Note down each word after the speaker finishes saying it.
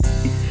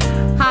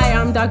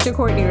I'm Dr.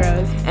 Courtney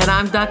Rose. And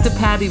I'm Dr.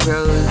 Patty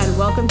Rose. And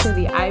welcome to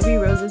the Ivy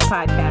Roses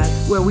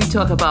podcast, where we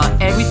talk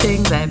about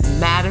everything that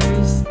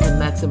matters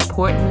and that's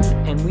important,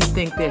 and we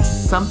think there's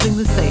something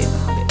to say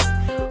about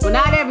it. Well,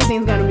 not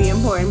everything's going to be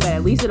important, but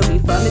at least it'll be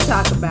fun to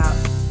talk about.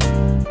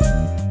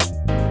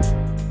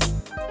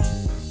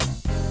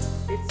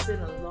 It's been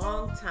a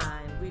long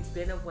time. We've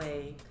been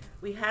away.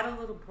 We had a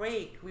little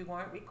break. We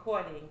weren't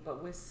recording,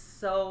 but we're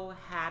so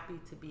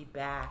happy to be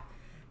back.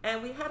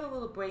 And we had a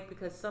little break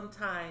because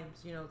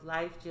sometimes,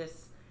 life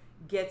just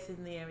gets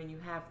in there and you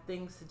have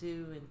things to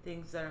do and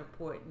things that are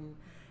important,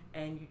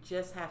 and you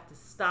just have to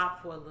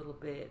stop for a little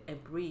bit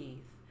and breathe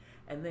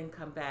and then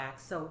come back.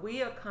 So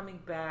we are coming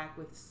back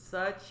with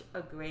such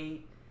a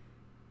great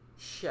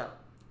show.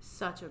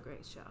 Such a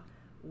great show.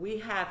 We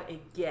have a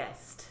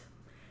guest,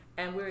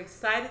 and we're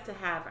excited to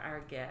have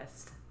our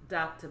guest,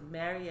 Dr.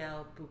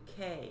 Marielle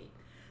Bouquet.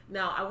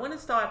 Now, I want to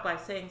start by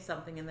saying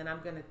something, and then I'm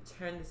going to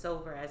turn this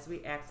over as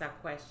we ask our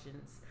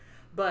questions.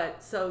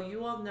 But so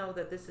you all know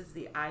that this is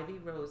the Ivy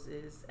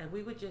Roses, and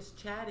we were just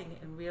chatting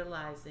and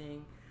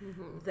realizing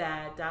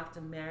that Dr.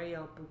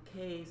 Marielle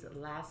Bouquet's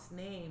last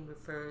name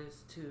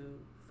refers to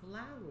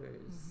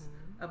flowers,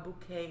 a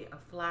bouquet of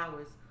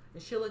flowers.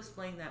 And she'll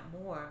explain that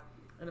more.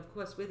 And of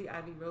course, we're the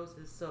Ivy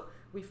Roses, so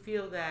we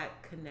feel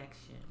that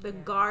connection. The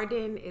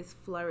garden is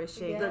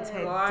flourishing. The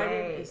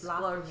garden is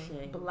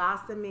flourishing.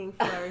 Blossoming,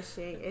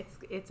 flourishing.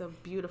 It's a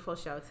beautiful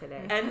show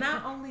today. And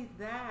not only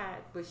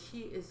that, but she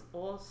is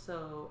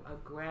also a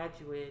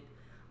graduate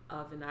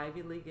of an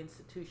Ivy League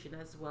institution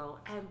as well,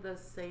 and the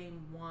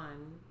same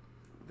one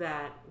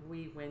that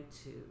we went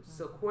to.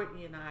 So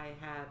Courtney and I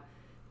have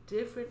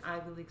different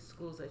Ivy League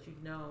schools, as you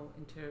know,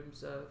 in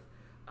terms of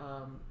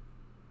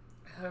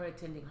her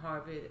attending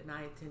Harvard and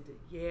I attended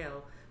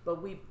Yale,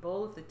 but we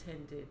both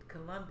attended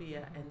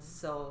Columbia, and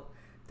so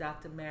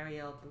Dr.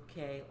 Marielle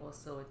Bouquet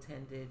also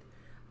attended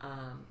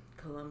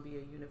Columbia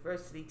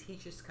University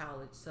Teachers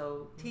College.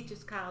 So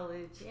Teachers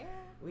College,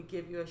 we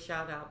give you a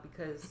shout out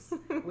because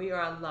we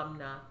are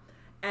alumna.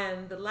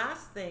 And the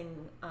last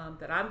thing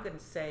that I'm going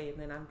to say, and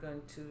then I'm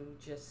going to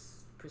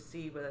just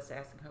proceed with us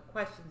asking her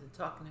questions and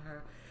talking to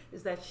her,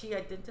 is that she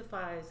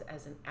identifies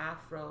as an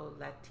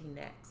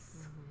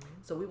Afro-Latinx.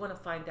 So we want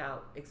to find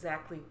out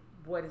exactly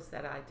what is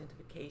that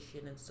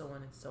identification and so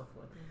on and so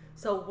forth.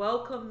 So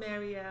welcome,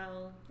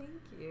 Marielle. Thank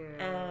you.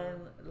 And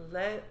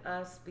let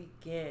us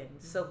begin.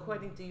 So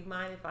Courtney, do you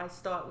mind if I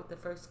start with the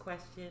first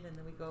question and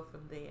then we go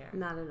from there?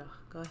 Not at all.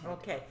 Go ahead.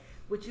 Okay.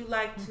 Would you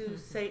like to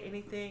say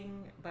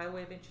anything by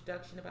way of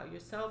introduction about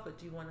yourself, or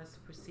do you want us to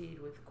proceed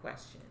with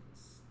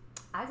questions?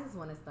 I just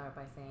want to start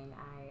by saying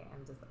I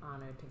am just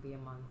honored to be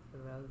amongst the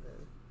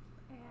Roses.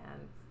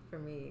 And for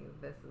me,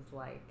 this is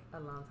like a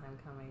long time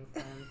coming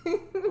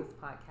since this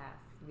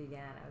podcast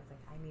began. I was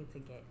like, I need to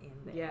get in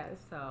there. Yes.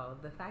 So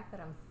the fact that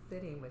I'm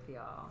sitting with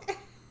y'all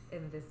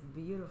in this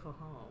beautiful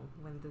home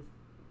when this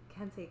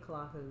kente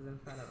cloth is in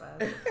front of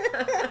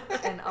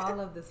us and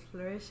all of this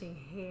flourishing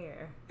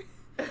hair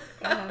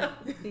and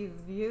these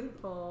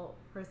beautiful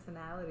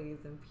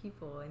personalities and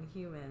people and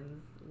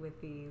humans with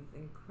these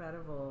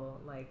incredible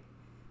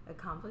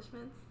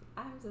accomplishments,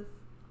 I'm just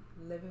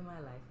living my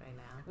life right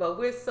now. Well,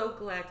 we're so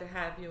glad to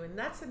have you, and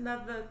that's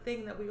another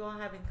thing that we all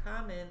have in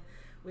common.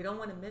 We don't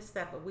want to miss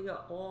that, but we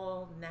are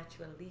all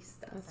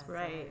naturalistas. That's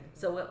right.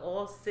 So we're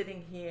all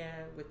sitting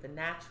here with the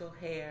natural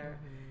hair,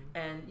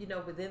 and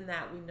within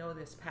that we know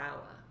there's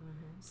power.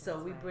 So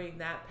we bring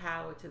that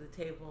power to the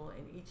table,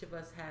 and each of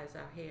us has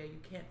our hair. You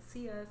can't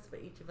see us,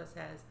 but each of us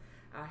has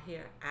our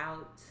hair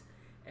out,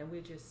 and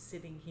we're just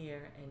sitting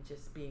here and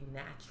just being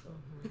natural.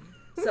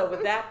 So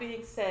with that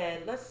being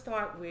said, let's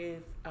start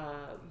with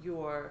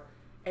your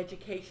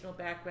educational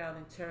background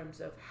in terms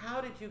of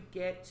how did you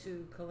get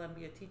to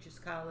Columbia Teachers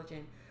College,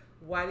 and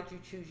why did you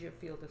choose your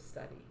field of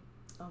study?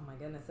 Oh my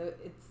goodness. So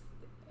it's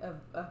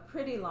a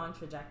pretty long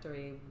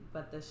trajectory,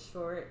 but the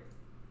short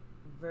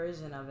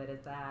version of it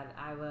is that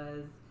I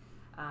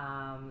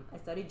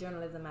studied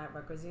journalism at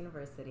Rutgers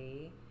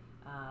University.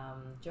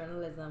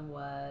 Journalism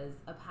was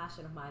a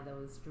passion of mine that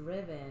was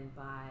driven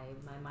by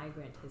my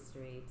migrant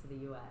history to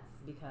the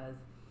U.S. because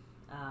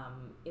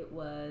it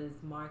was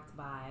marked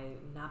by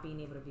not being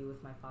able to be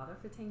with my father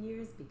for 10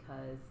 years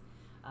because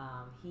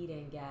he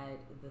didn't get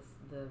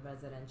the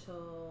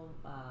residential,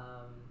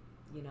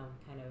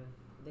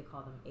 they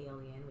call them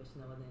alien, which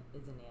no one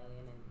is an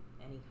alien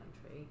in any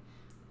country.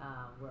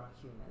 We're all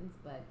humans,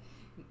 but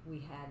we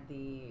had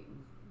the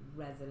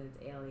resident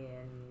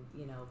alien,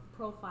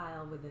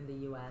 profile within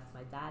the U.S.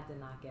 My dad did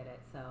not get it,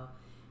 so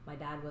my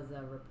dad was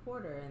a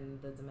reporter in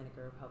the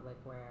Dominican Republic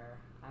where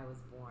I was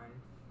born,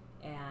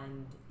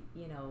 and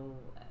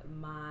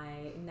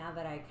now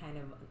that I kind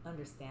of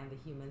understand the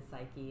human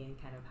psyche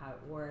and kind of how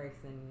it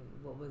works, and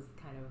what was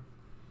kind of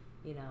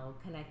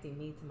connecting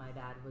me to my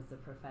dad was the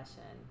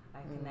profession.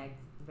 I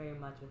connect very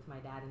much with my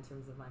dad in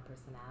terms of my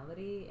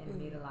personality, and it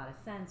made a lot of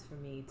sense for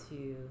me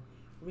to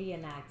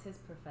reenact his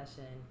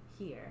profession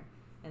here.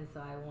 And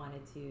so I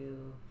wanted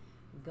to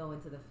go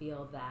into the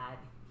field that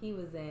he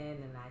was in,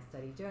 and I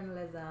studied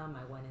journalism.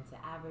 I went into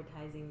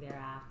advertising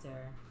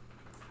thereafter.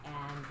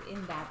 And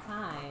in that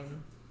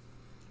time,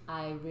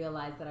 I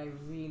realized that I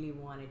really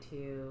wanted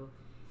to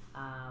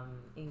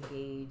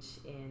engage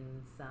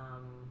in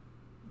some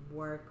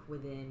work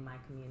within my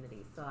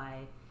community. So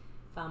I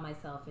found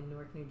myself in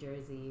Newark, New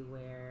Jersey,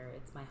 where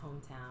it's my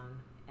hometown,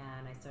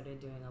 and I started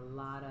doing a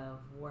lot of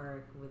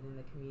work within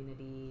the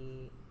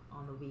community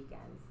on the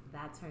weekends.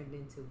 That turned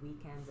into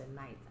weekends and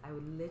nights. I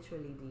would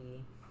literally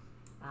be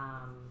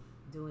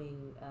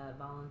doing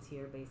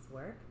volunteer-based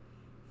work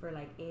for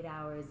like 8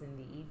 hours in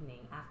the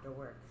evening after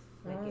work.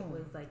 Like it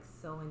was like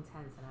so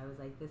intense, and I was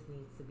like, this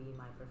needs to be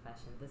my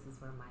profession. This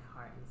is where my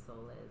heart and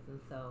soul is. And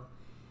so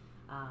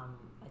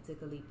I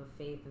took a leap of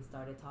faith and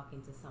started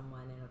talking to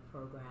someone in a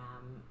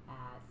program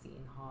at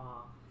Seton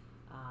Hall,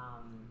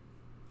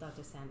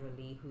 Dr. Sandra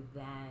Lee, who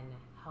then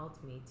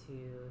helped me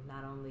to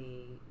not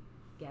only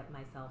get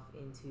myself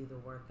into the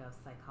work of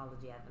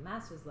psychology at the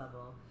master's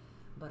level,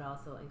 but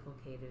also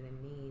inculcated in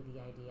me the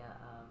idea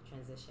of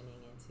transitioning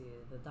into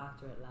the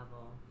doctorate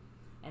level.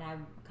 And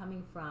I'm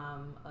coming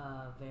from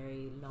a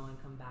very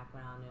low-income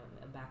background,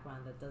 a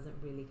background that doesn't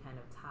really kind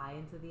of tie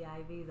into the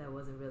Ivies. I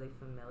wasn't really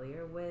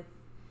familiar with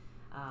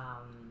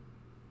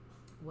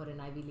what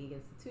an Ivy League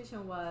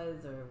institution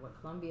was or what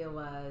Columbia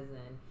was,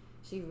 and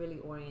she really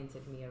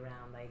oriented me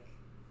around like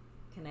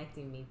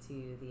connecting me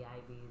to the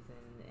Ivies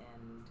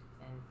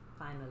and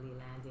finally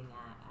landing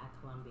at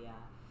Columbia,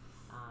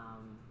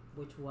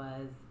 which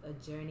was a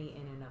journey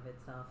in and of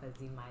itself, as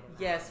you might imagine.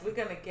 Yes, we're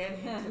gonna get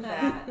into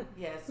that.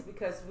 Yes,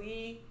 because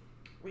we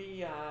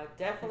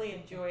definitely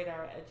enjoyed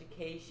our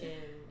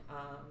education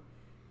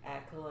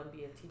at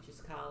Columbia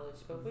Teachers College,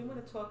 but we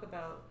want to talk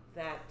about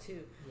that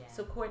too. Yeah.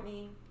 So,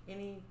 Courtney,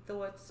 any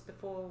thoughts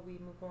before we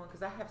move on?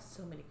 Because I have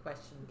so many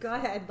questions. Go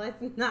ahead.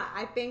 Let's not.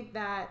 I think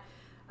that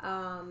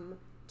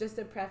just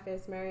to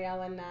preface,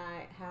 Marielle and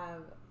I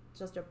have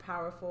just a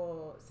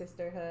powerful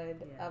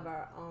sisterhood of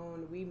our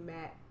own. We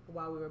met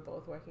while we were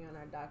both working on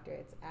our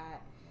doctorates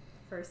at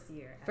First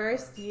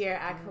year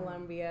at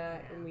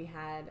Columbia, and we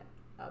had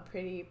a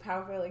pretty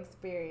powerful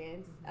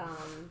experience.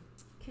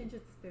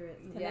 Kindred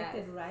spirits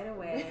connected right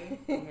away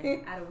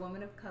at a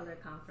Woman of Color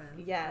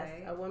conference. Yes,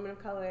 right? a Woman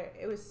of Color.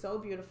 It was so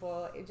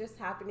beautiful. It just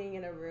happening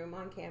in a room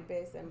on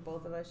campus, and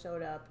both of us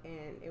showed up,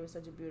 and it was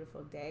such a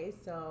beautiful day.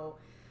 So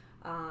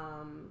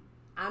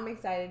I'm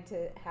excited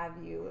to have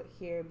you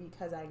here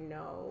because I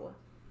know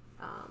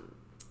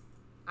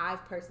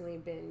I've personally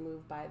been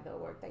moved by the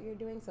work that you're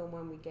doing. So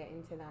when we get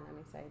into that, I'm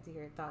excited to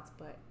hear your thoughts,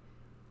 but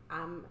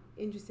I'm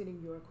interested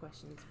in your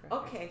questions first.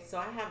 Okay, so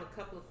I have a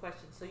couple of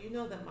questions. So you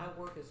know that my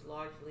work is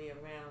largely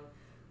around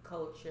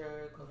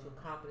culture, cultural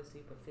competency,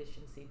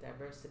 proficiency,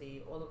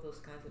 diversity, all of those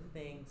kinds of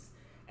things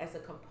as a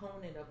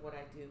component of what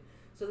I do.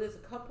 So there's a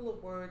couple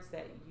of words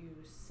that you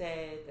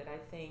said that I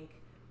think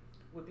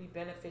would be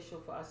beneficial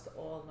for us to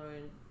all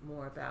learn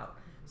more about.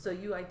 So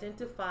you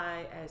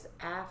identify as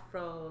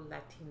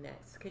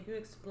Afro-Latinx. Can you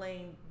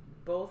explain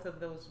both of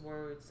those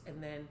words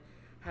and then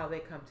how they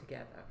come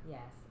together?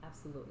 Yes,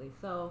 absolutely.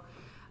 So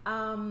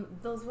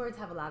those words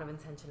have a lot of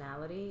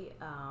intentionality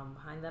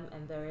behind them,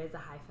 and there is a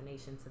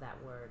hyphenation to that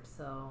word.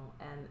 So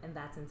and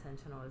that's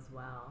intentional as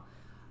well.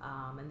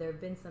 And there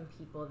have been some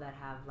people that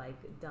have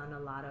like done a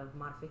lot of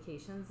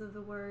modifications of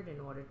the word in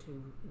order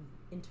to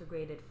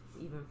integrate it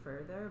even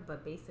further.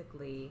 But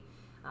basically,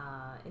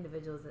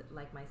 individuals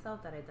like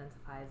myself that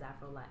identify as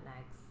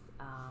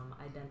Afro-Latinx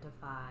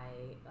identify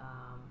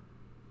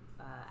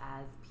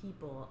as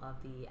people of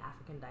the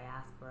African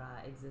diaspora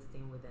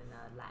existing within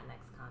a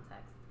Latinx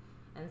context.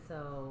 And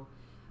so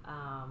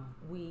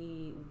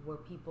we were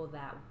people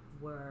that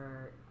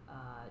were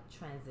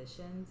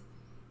transitioned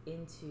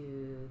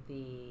into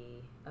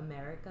the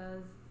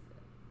Americas,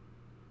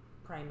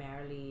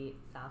 primarily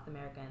South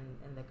America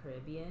and the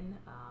Caribbean,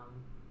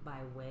 by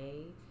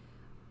way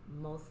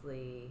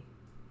mostly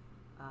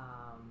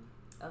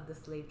of the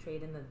slave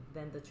trade, and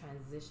then the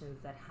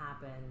transitions that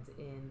happened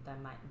in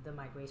the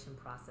migration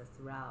process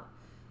throughout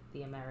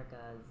the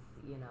Americas,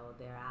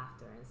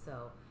 thereafter. And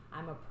so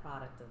I'm a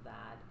product of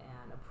that,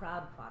 and a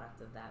proud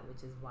product of that,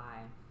 which is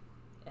why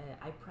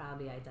I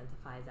proudly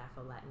identify as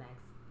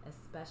Afro-Latinx,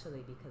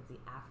 especially because the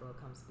Afro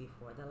comes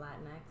before the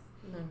Latinx.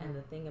 Mm-hmm. And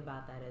the thing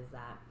about that is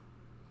that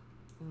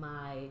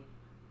my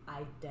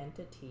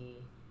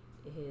identity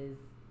is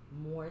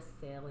more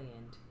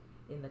salient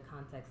in the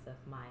context of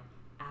my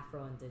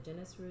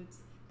Afro-Indigenous roots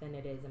than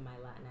it is in my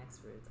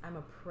Latinx roots. I'm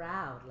a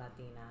proud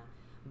Latina,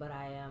 but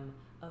I am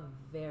a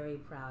very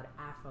proud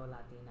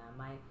Afro-Latina.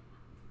 My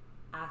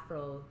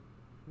Afro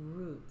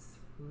roots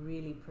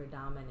really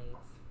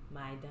predominates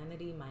my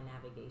identity. My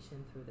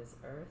navigation through this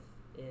earth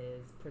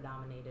is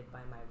predominated by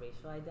my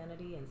racial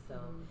identity, and so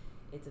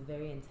it's a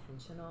very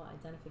intentional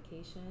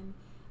identification,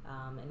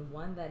 and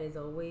one that is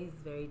always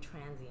very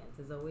transient,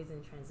 is always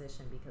in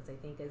transition, because I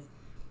think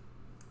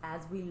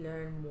as we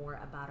learn more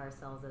about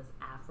ourselves as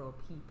Afro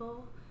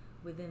people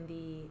within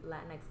the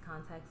Latinx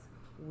context,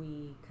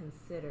 we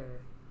consider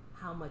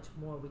how much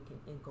more we can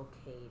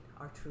inculcate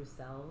our true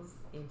selves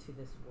into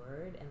this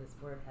word, and this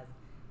word has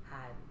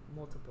had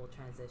multiple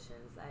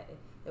transitions.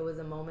 There was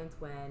a moment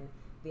when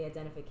the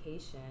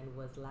identification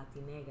was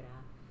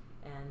Latinegra,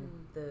 and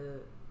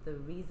the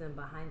reason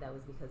behind that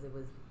was because it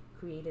was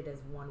created as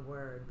one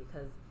word,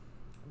 because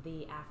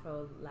the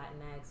Afro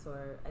Latinx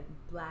or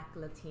Black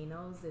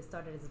Latinos, it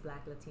started as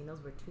Black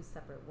Latinos, were two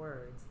separate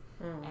words.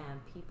 And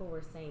people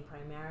were saying,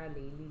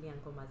 primarily Lilian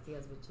Comas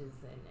Diaz, which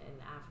is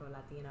an Afro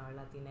Latina or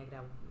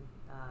Latinegra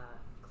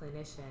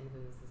clinician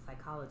who's a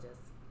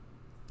psychologist,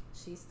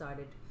 she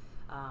started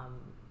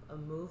a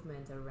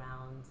movement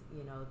around,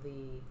 you know,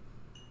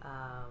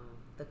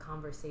 the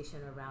conversation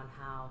around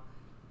how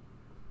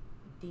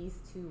these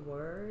two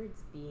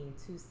words, being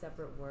two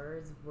separate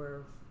words,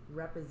 were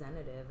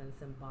representative and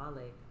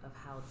symbolic of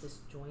how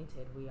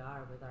disjointed we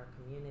are with our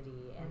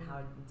community and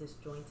how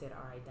disjointed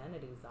our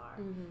identities are.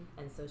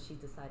 And so she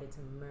decided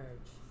to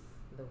merge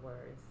the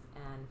words,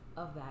 and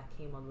of that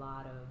came a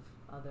lot of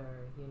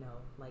other, you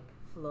know, like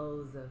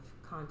flows of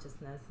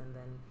consciousness, and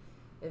then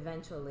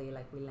eventually,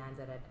 like, we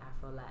landed at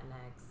Afro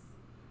Latinx,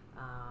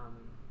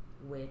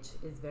 which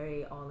is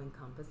very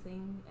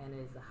all-encompassing and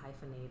is a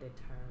hyphenated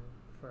term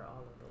for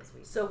all of those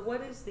reasons. So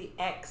what is the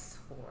X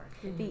for?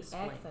 The X,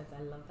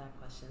 I love that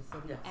question. So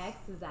the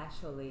X is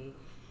actually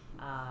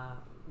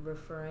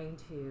referring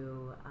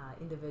to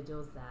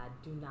individuals that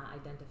do not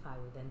identify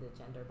within the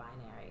gender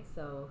binary.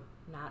 So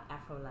not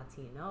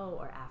Afro-Latino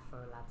or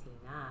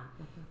Afro-Latina,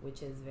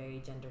 which is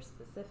very gender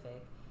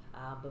specific,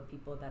 but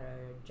people that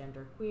are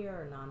genderqueer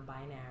or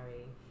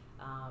non-binary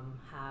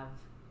have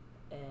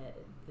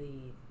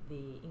the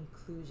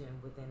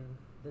inclusion within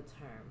the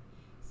term.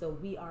 So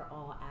we are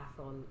all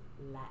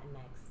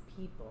Afro-Latinx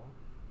people,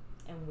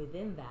 and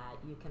within that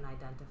you can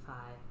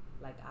identify,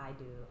 like I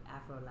do,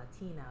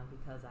 Afro-Latina,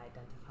 because I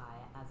identify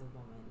as a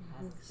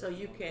woman. So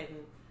you can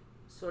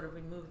sort of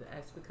remove the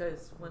X,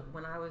 because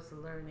when I was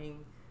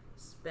learning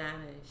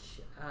Spanish,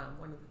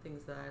 one of the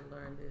things that I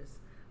learned is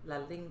la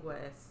lengua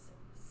es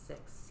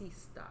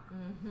sexista,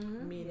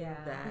 meaning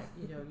that,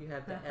 you know, you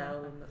have the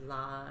L and the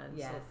la and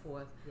so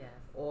forth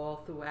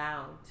all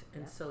throughout,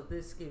 and so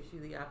this gives you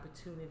the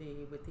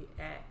opportunity with the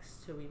X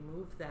to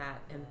remove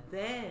that, and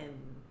then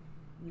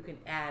you can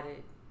add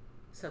it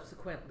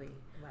subsequently,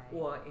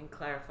 or in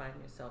clarifying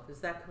yourself. Is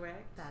that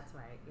correct? That's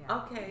right.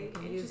 Yeah. Okay. You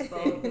can use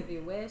both if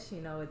you wish.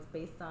 You know, it's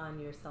based on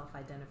your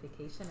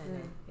self-identification,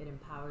 and it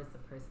empowers the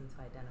person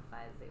to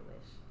identify as they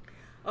wish.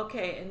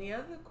 Okay, and the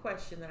other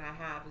question that I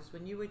have is,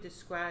 when you were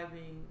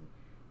describing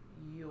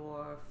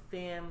your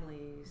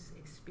family's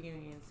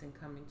experience in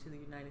coming to the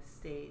United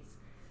States,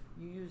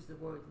 you used the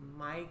word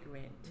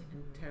migrant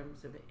in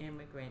terms of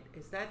immigrant.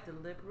 Is that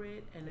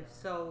deliberate? And if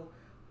so,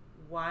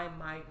 why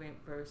migrant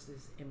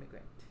versus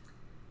immigrant?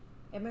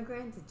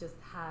 Immigrant just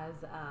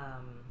has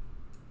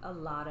a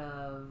lot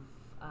of,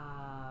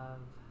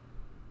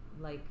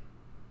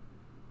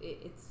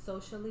 it's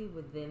socially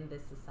within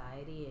this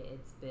society,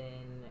 it's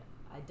been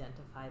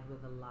identified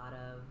with a lot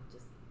of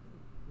just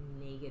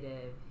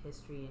negative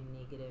history and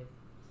negative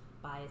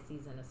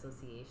biases and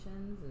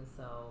associations, and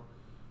so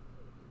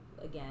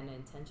again,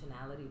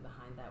 intentionality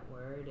behind that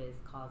word is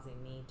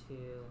causing me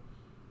to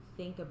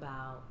think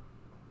about,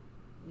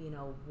 you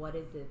know, what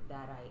is it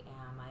that I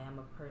am? I am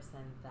a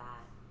person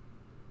that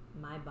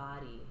my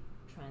body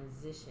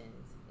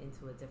transitioned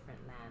into a different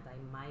land. I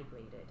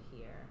migrated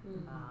here,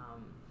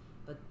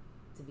 but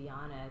to be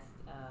honest,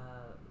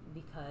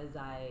 because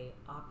I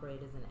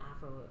operate as an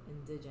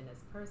Afro-Indigenous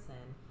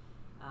person,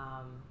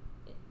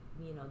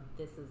 you know,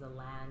 this is a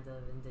land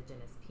of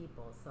Indigenous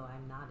people, so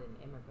I'm not an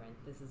immigrant.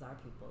 This is our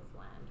people's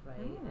land,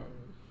 right?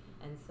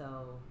 And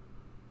so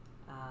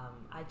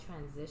I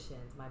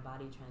transitioned, my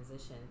body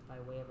transitioned by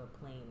way of a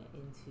plane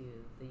into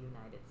the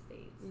United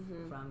States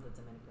from the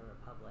Dominican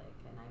Republic,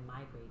 and I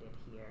migrated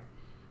here.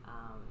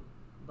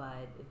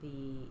 But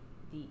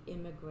the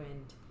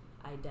immigrant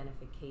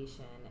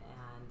identification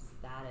and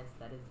status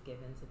that is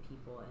given to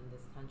people in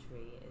this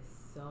country is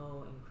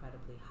so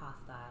incredibly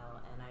hostile,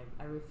 and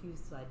I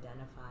refuse to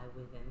identify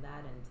within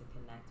that and to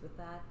connect with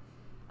that.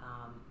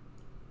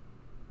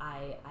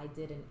 I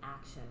did an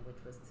action, which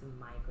was to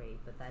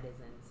migrate, but that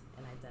isn't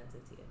an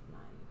identity of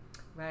mine.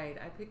 Right.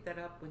 I picked that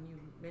up when you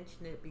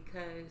mentioned it,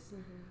 because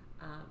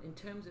in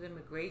terms of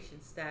immigration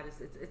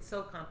status, it's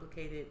so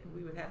complicated.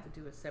 We would have to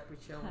do a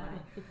separate show on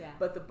it.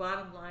 But the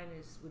bottom line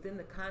is, within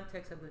the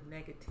context of the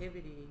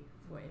negativity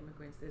for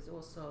immigrants, there's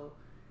also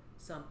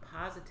some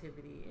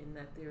positivity in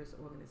that there's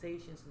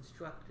organizations and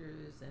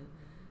structures and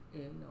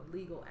you know,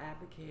 legal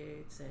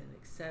advocates and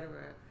et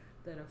cetera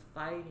that are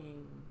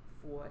fighting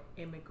for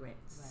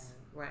immigrants,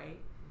 right?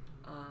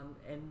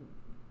 And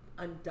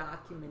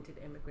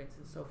undocumented immigrants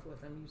and so forth.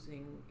 I'm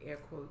using air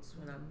quotes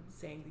when I'm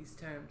saying these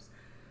terms.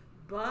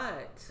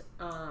 But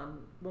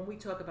when we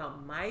talk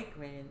about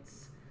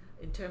migrants,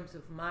 in terms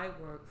of my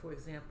work, for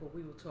example,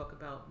 we will talk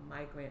about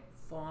migrant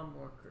farm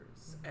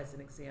workers as an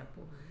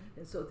example.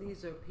 And so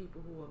these are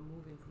people who are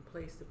moving from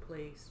place to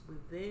place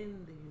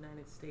within the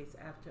United States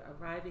after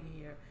arriving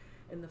here,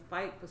 and the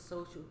fight for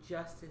social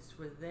justice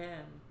for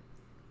them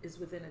is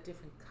within a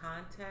different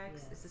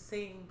context. It's the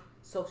same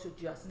social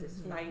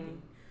justice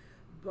fighting,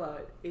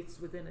 but it's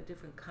within a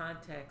different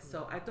context.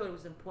 So I thought it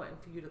was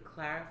important for you to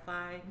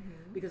clarify,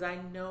 because I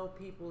know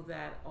people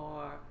that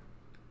are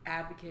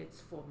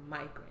advocates for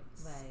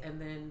migrants, Right. and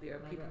then there are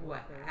people Migrant who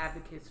workers. are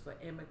advocates for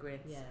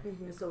immigrants. Yes.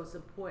 And so it's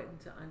important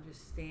to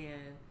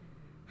understand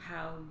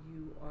how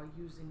you are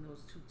using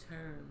those two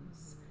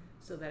terms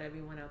so that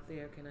everyone out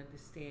there can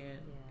understand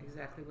Yeah.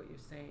 exactly what you're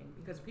saying.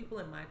 Because people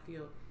in my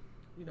field,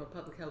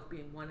 public health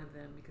being one of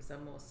them, because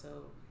I'm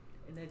also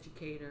an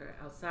educator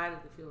outside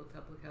of the field of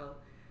public health,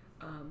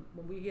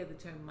 when we hear the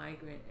term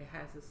migrant, it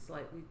has a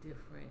slightly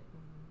different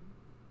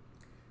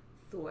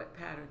thought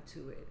pattern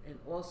to it. And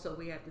also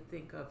we have to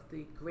think of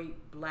the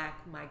great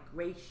black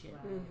migration,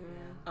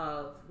 Right.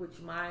 of which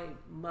my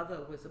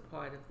mother was a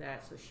part of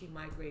that. So she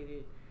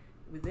migrated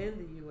within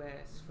the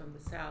U.S. from the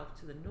south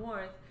to the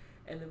north.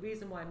 And the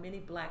reason why many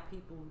black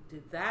people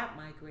did that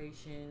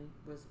migration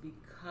was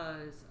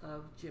because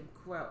of Jim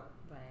Crow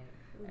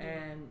Right.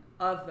 and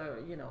other,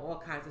 all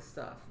kinds of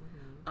stuff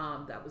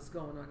that was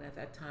going on at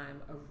that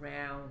time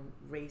around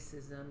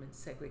racism and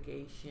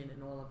segregation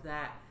and all of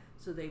that.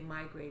 So they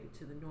migrated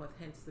to the north,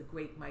 hence the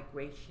Great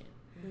Migration.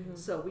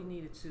 So we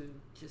needed to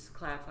just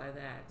clarify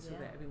that so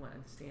that everyone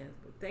understands.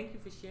 But thank you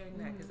for sharing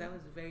that, because that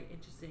was very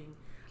interesting.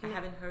 I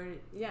haven't heard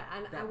it. Yeah,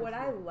 and that what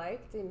I before.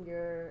 liked in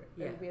your,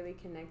 Yeah. and really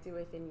connected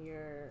with in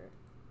your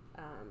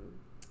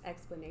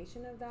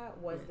explanation of that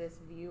was Yes. this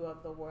view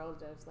of the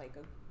world as like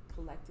a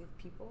collective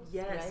people.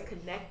 Yes, right?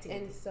 connecting.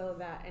 And so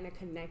that, and a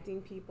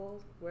connecting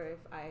people, where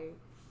if I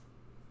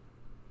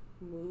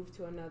move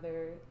to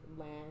another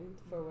land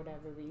for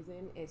whatever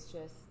reason, it's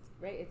just,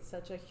 right, it's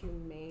such a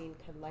humane,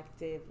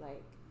 collective,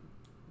 like,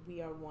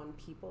 we are one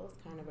people's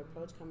kind of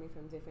approach, coming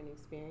from different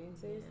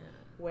experiences,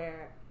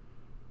 where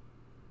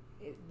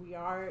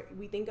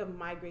we think of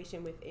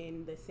migration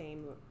within the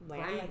same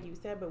land, Right. like you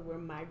said, but we're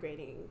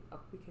migrating.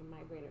 We can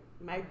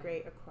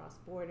migrate across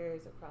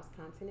borders, across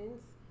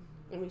continents,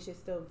 and we should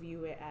still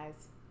view it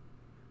as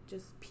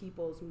just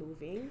peoples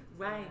moving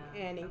Right.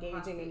 and engaging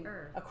across the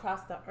earth.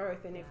 across the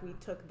earth. And if Yeah. we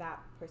took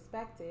that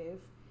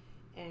perspective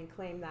and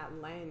claim that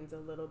lens a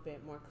little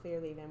bit more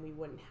clearly, then we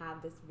wouldn't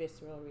have this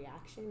visceral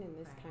reaction and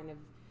this Right. kind of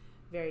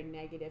very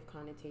negative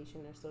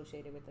connotation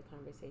associated with the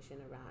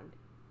conversation around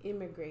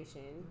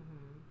immigration.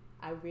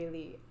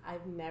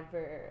 I've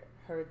never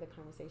heard the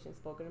conversation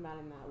spoken about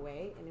in that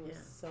way, and it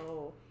was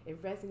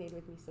it resonated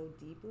with me so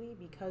deeply,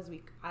 because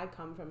I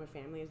come from a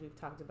family, as we've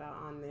talked about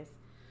on this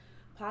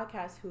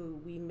podcast, who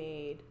we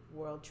made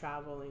world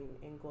travel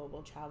and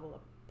global travel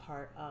a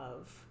part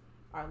of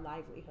our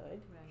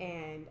livelihood. Right.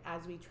 And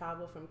as we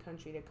travel from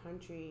country to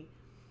country,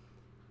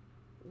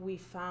 we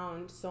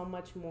found so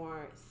much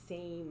more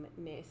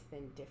sameness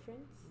than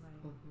difference,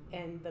 Right.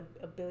 and the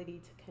ability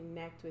to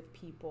connect with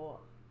people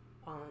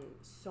on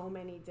so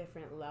many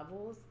different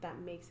levels that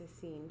makes it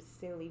seem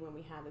silly when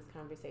we have this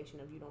conversation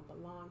of you don't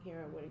belong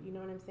here, or what, you know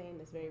what I'm saying?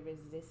 This very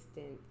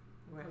resistant.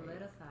 Right.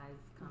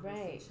 Politicized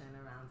conversation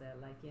around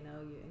it, like, you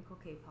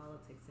inculcate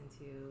politics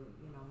into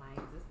my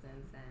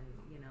existence,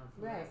 and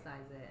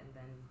politicize it and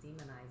then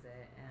demonize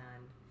it,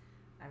 and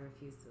I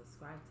refuse to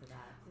ascribe to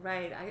that.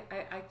 Right.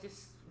 I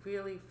just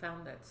really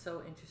found that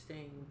so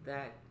interesting,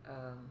 that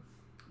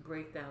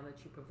breakdown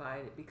that you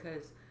provided,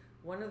 because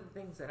one of the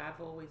things that I've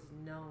always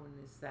known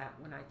is that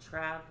when I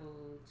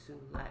travel to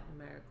Latin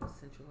America,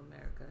 Central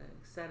America,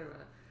 etc.,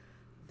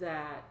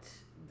 that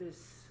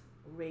this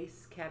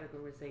race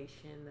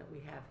categorization that we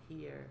have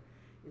here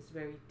is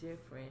very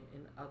different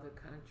in other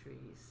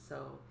countries.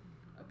 So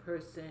a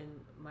person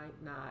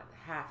might not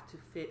have to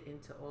fit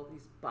into all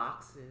these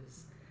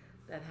boxes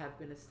that have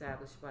been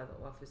established by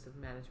the Office of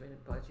Management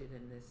and Budget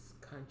in this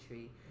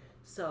country.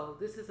 So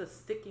this is a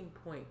sticking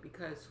point,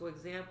 because, for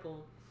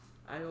example,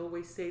 I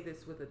always say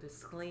this with a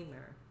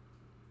disclaimer,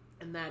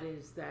 and that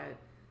is that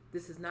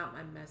this is not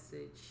my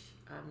message.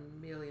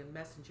 I'm merely a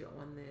messenger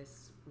on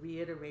this,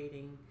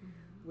 reiterating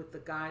with the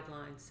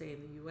guidelines, say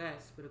in the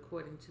U.S., but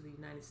according to the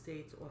United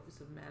States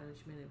Office of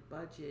Management and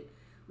Budget,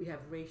 we have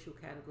racial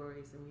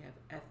categories and we have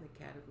ethnic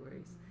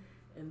categories,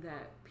 and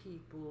that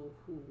people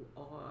who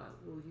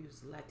we'll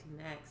use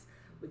Latinx,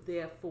 would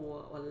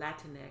therefore, or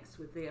Latinx,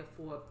 would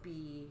therefore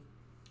be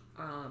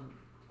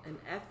an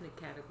ethnic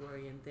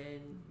category, and then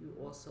you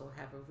also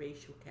have a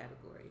racial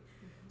category.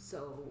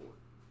 So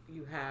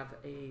you have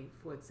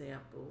for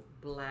example,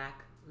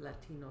 black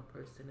Latino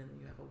person, and then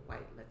you have a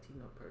white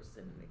Latino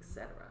person,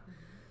 etc.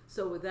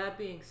 So with that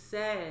being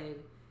said,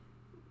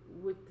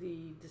 with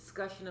the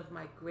discussion of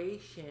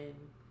migration,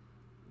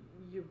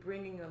 you're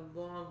bringing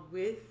along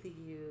with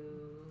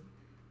you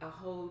a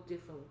whole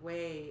different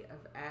way of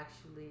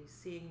actually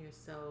seeing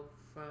yourself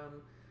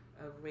from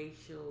a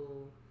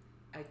racial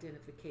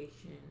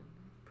identification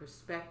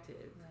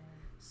perspective. Right.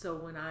 So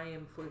when I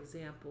am, for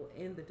example,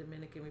 in the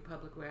Dominican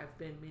Republic, where I've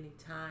been many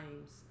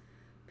times,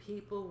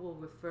 people will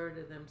refer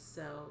to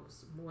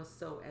themselves more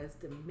so as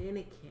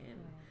Dominican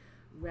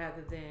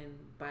rather than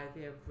by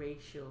their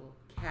racial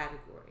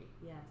category.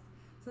 Yes.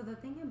 So the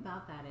thing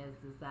about that is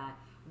that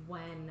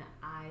when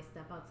I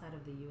step outside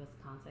of the U.S.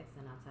 context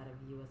and outside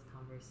of U.S.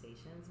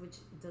 conversations, which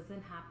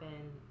doesn't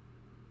happen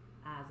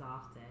as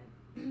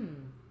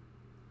often,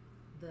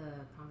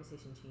 the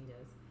conversation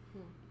changes.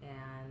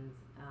 And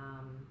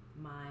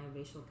my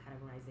racial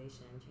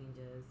categorization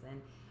changes, and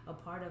a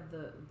part of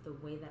the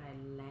way that I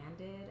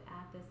landed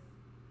at this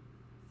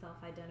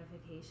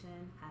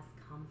self-identification has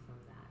come from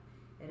that.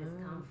 It has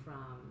come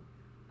from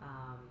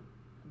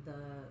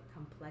the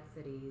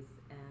complexities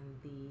and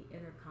the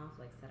inner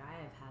conflicts that I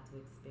have had to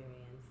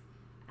experience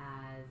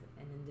as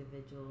an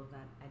individual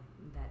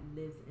that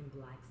lives in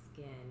black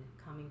skin,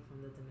 coming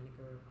from the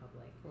Dominican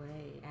Republic,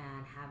 Right.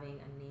 and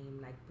having a name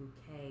like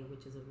Bouquet,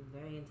 which is a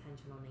very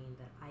intentional name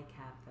that I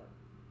kept, that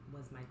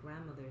was my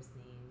grandmother's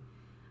name,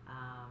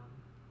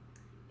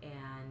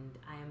 and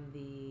I am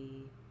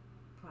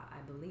I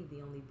believe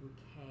the only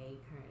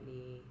Bouquet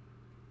currently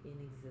in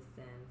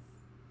existence.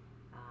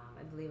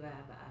 I believe I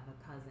have a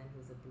cousin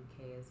who's a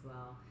Bouquet as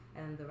well,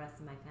 and the rest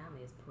of my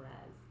family is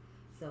Perez.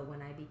 So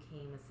when I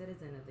became a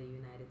citizen of the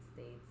United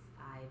States,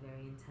 I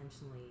very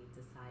intentionally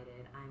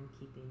decided I'm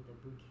keeping the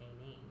Bouquet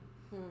name.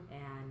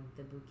 And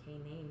the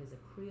Bouquet name is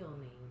a Creole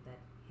name that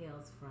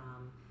hails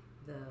from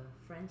the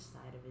French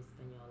side of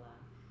Hispaniola,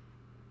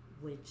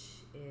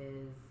 which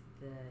is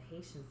the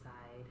Haitian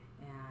side,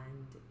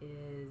 and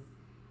is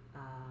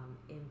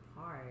in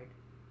part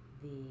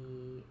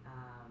the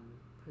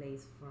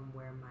place from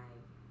where my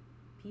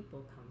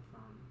people come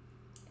from.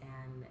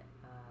 And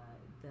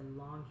the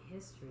long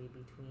history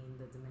between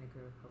the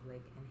Dominican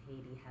Republic and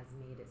Haiti has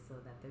made it so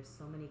that there's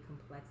so many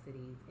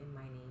complexities in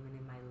my name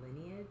and in my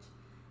lineage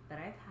that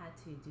I've had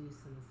to do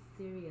some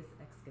serious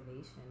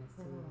excavation as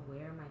to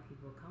where my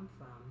people come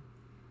from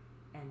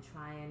and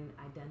try and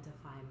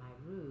identify my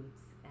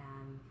roots.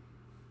 And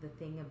the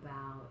thing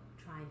about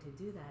trying to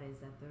do that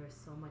is that there is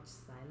so much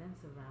silence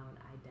around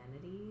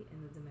identity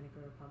in the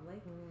Dominican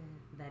Republic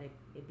that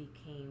it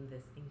became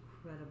this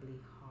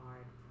incredibly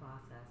hard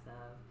process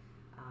of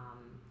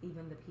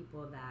even the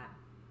people that,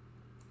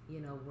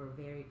 were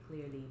very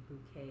clearly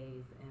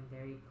Bouquets and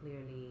very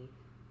clearly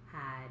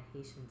had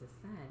Haitian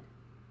descent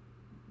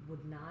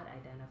would not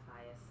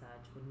identify as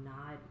such, would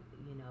not,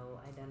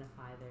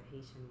 identify their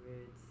Haitian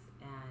roots,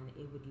 and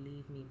it would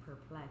leave me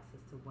perplexed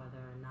as to whether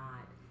or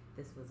not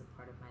this was a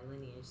part of my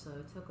lineage. So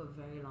it took a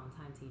very long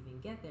time to even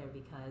get there,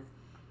 because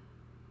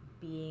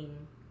being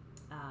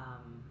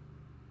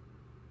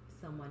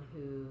someone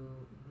who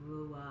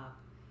grew up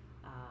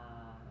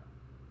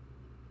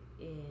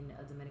in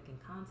a Dominican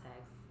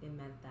context, it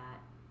meant that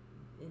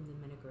in the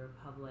Dominican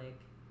Republic,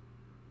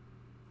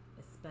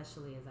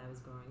 especially as I was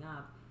growing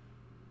up,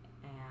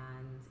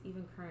 and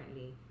even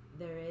currently,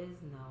 there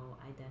is no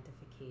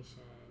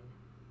identification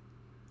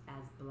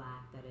as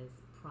black that is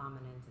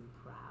prominent and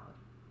proud.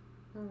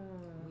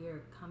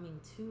 We're coming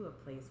to a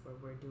place where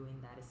we're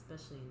doing that,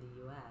 especially in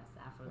the U.S.,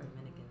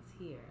 Afro-Dominicans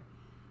here.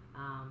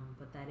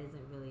 But that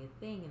isn't really a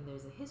thing, and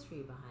there's a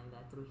history behind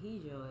that.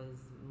 Trujillo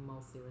is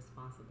mostly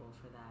responsible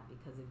for that,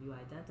 because if you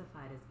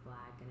identified as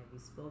black and if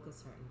you spoke a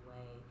certain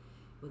way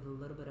with a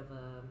little bit of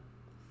a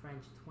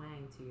French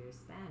twang to your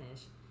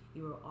Spanish,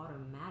 you were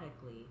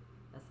automatically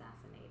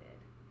assassinated.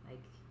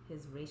 Like,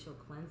 his racial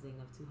cleansing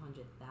of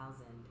 200,000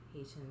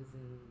 Haitians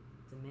and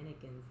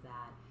Dominicans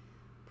that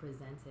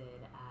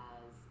presented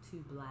as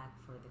too black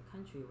for the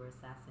country were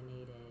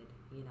assassinated,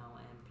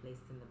 and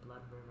placed in the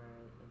blood river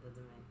of the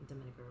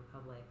Dominican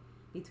Republic,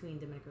 between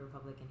Dominican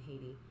Republic and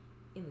Haiti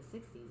in the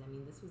 60s. I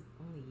mean, this was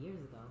only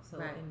years ago.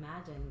 So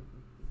imagine,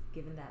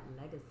 given that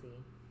legacy,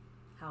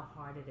 how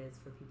hard it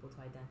is for people to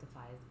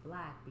identify as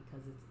black,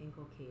 because it's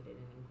inculcated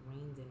and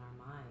ingrained in our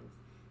minds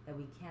that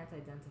we can't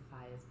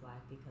identify as black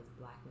because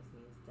blackness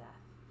means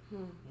death.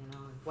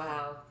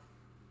 Wow.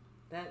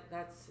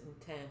 That's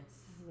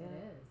intense. It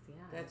is,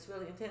 yeah. That's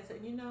really intense.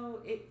 And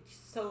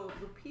so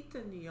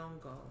Lupita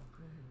Nyong'o,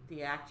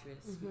 the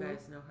actress, you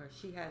guys know her,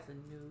 she has a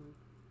new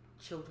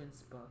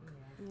children's book,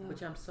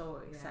 which I'm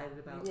so excited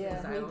about,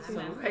 because I also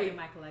write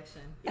my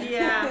collection.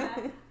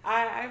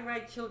 I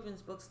write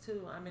children's books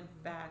too. I'm in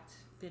fact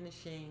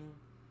finishing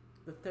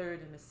the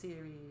third in a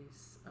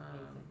series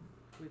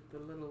with the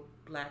little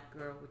black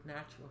girl with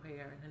natural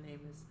hair, and her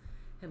name is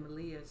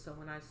Himalaya. So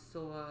when I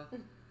saw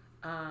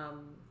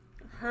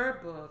her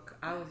book,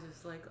 I was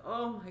just like,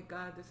 oh my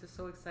God, this is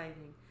so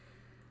exciting.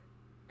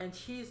 And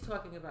she's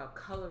talking about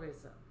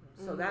colorism.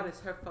 So that is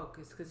her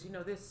focus, because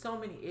there's so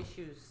many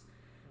issues.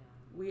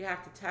 We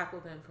have to tackle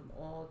them from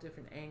all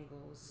different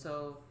angles.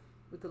 So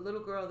with the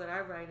little girl that I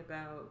write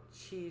about,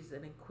 she's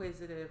an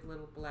inquisitive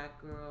little black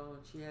girl,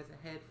 and she has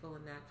a head full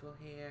of natural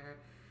hair,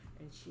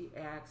 and she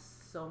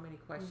asks so many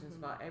questions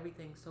about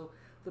everything. So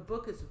the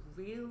book is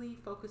really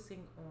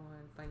focusing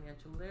on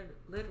financial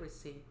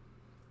literacy.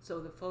 So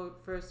the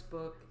first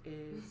book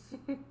is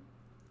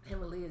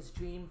Himalaya's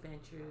Dream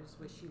Ventures,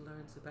 where she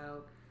learns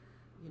about,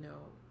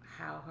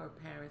 how her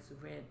parents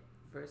rent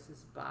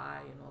versus buy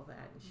and all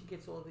that. And she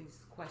gets all these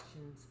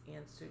questions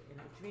answered in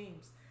her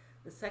dreams.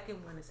 The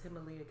second one is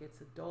Himalaya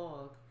Gets a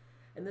Dog.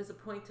 And there's a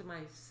point to my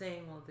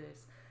saying all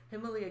this.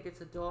 Himalaya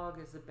Gets a Dog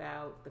is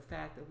about the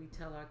fact that we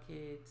tell our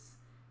kids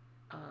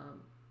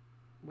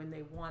when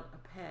they want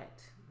a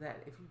pet,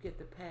 that if you get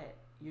the pet,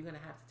 you're going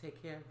to have to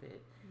take care of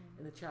it.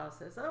 And the child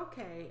says,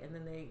 okay. And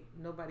then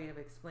nobody ever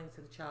explains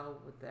to the child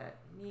what that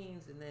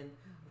means. And then,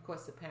 of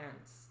course, the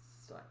parents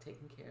start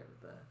taking care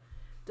of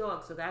the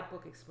dog. So that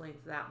book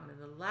explains that one. And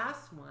the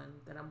last one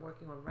that I'm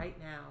working on right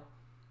now,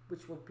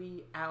 which will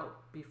be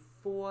out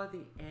before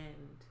the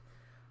end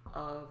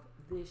of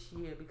this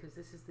year, because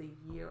this is the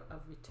year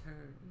of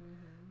return,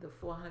 the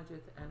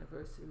 400th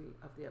anniversary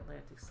of the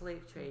Atlantic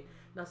slave trade.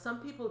 Now, some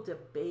people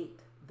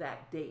debate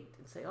that date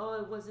and say,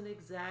 oh, it wasn't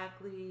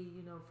exactly,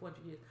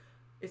 400 years.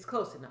 It's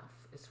close enough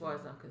as far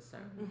as I'm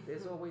concerned.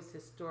 There's always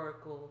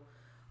historical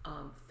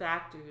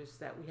factors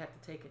that we have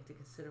to take into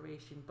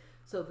consideration.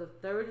 So the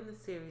third in the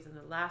series and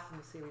the last in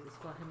the series is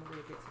called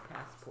Himalaya Gets a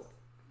Passport.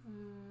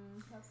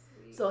 How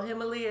sweet. So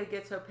Himalaya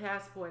gets her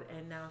passport,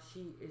 and now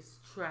she is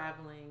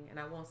traveling, and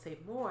I won't say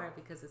more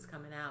because it's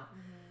coming out.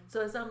 So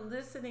as I'm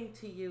listening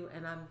to you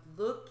and I'm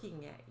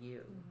looking at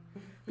you,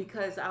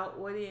 because our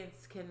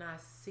audience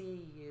cannot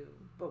see you,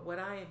 but what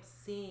I am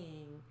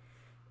seeing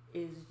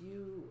is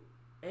you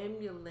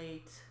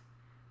emulate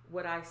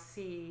what I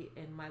see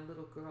in my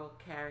little girl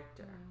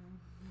character.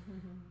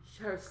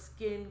 Her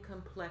skin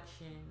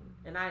complexion,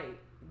 and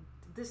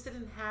this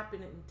didn't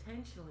happen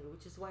intentionally,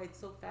 which is why it's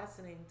so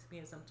fascinating to me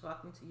as I'm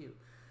talking to you.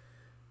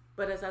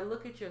 But as I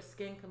look at your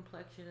skin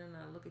complexion and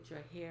I look at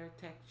your hair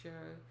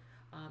texture,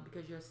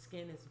 because your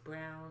skin is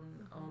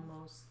brown,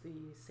 almost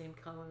the same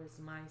color as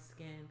my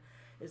skin,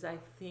 as I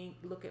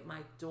look at my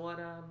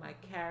daughter, my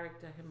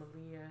character,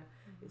 Himalaya,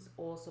 is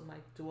also my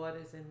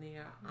daughter's in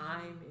there,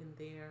 I'm in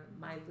there,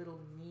 my little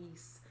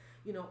niece,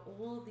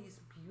 all these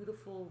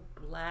beautiful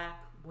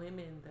black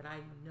women that I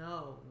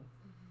know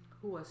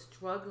who are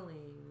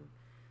struggling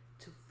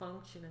to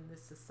function in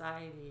this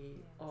society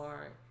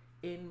are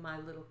in my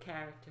little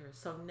character.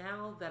 So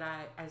now that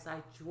as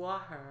I draw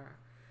her,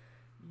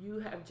 you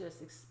have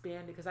just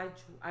expanded, because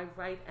I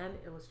write and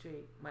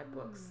illustrate my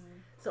books.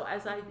 So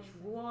as I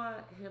draw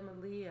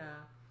Himalaya,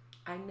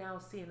 I now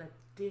see an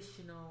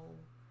additional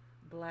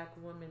black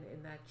woman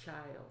in that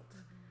child.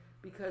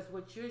 Because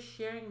what you're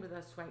sharing with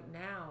us right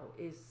now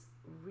is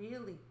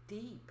really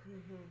deep,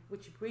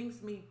 which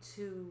brings me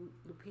to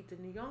Lupita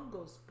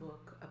Nyong'o's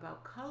book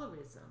about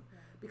colorism.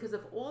 Because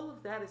if all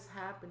of that is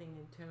happening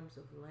in terms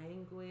of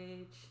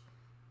language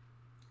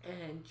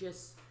and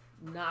just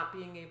not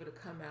being able to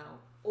come out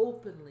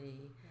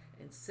openly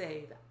and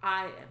say that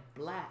I am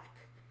black,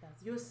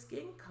 your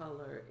skin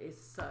color is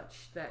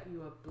such that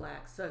you are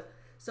black.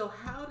 So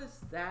how does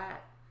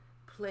that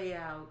play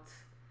out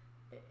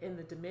in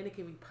the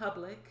Dominican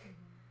Republic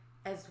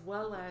as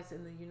well as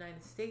in the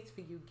United States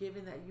for you,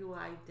 given that you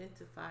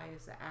identify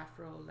as an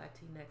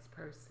Afro-Latinx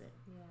person?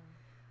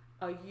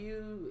 Are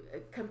you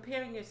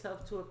comparing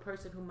yourself to a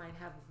person who might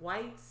have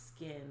white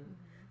skin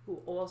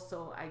who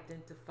also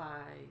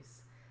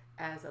identifies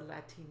as a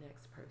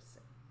Latinx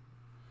person?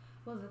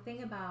 Well, the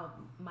thing about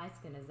my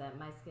skin is that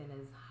my skin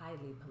is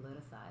highly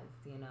politicized,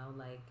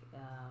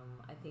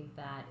 I think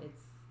that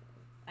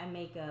I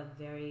make a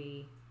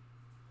very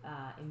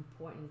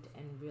important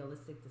and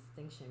realistic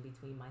distinction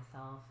between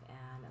myself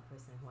and a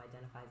person who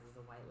identifies as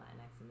a white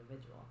Latinx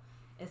individual,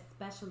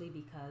 especially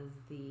because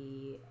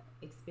the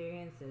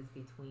experiences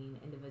between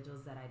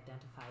individuals that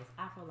identify as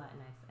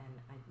Afro-Latinx and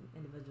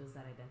individuals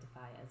that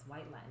identify as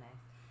white Latinx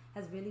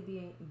has really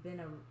been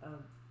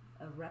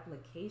a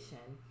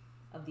replication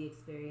of the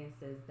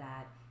experiences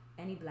that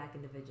any black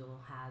individual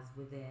has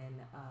within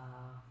a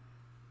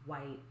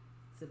white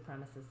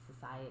supremacist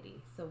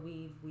society. So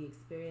we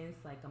experience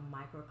like a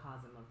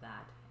microcosm of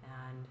that,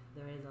 and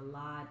there is a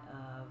lot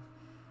of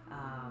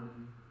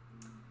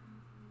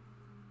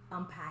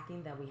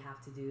unpacking that we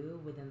have to do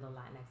within the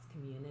Latinx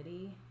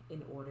community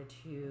in order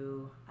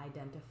to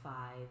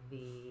identify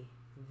the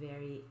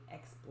very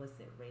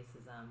explicit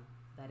racism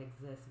that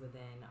exists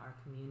within our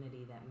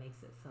community that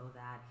makes it so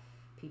that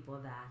people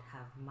that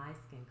have my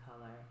skin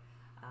color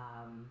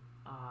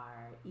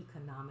are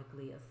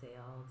economically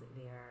assailed,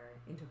 they're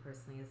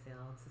interpersonally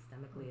assailed,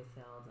 systemically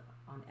assailed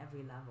on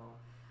every level.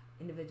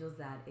 Individuals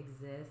that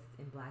exist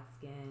in black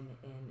skin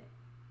in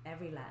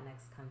every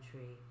Latinx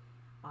country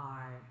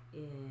are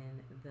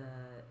in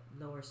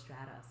the lower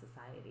strata of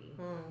society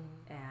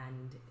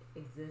and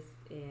exist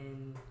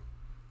in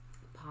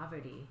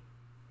poverty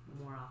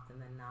more often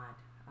than not.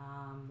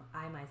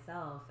 I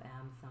myself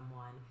am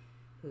someone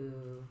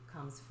who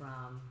comes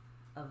from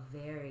a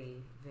very,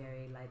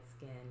 very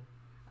light-skinned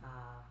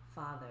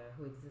father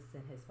who exists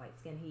in his white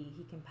skin.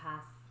 He can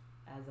pass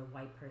as a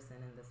white person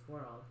in this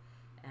world,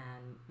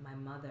 and my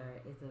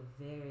mother is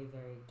a very,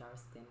 very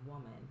dark-skinned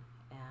woman,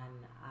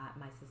 and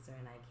my sister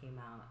and I came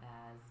out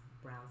as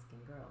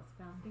brown-skinned girls.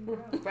 Brown-skinned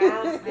girls.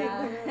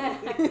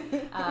 Brown-skinned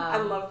girls. I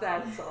love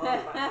that song.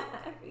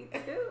 Me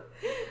too.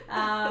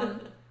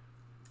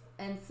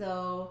 And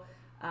so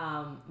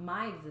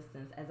my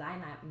existence as I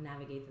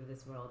navigate through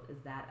this world is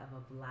that of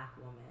a black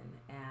woman,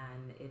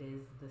 and it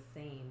is the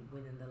same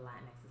within the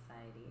Latinx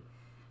society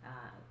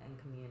and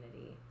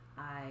community.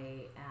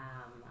 I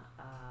am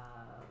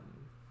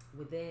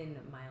within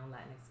my own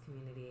Latinx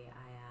community.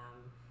 I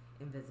am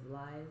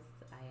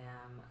invisibilized. I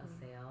am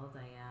assailed.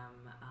 I am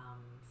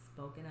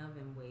spoken of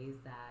in ways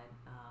that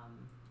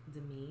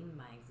demean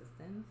my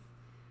existence.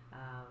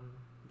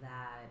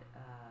 That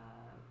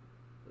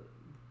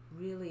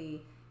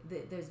really,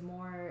 there's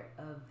more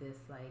of this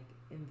like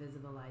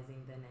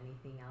invisibilizing than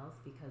anything else,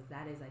 because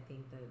that is, I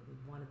think, the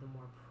one of the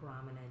more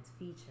prominent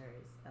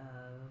features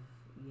of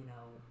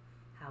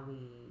how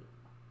we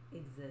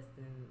exist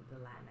in the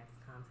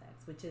Latinx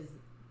context, which is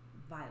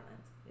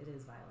violent. It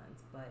is violent,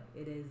 but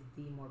it is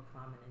the more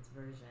prominent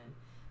version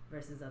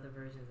versus other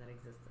versions that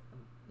exist,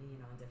 in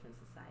different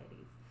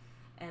societies.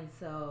 And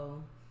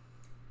so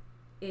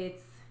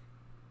it's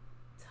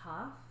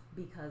tough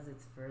because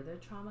it's further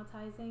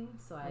traumatizing.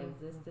 So I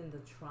exist in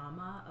the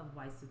trauma of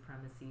white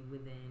supremacy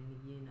within,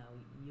 the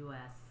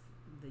U.S.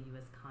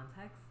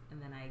 context,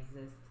 and then I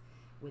exist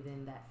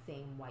within that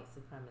same white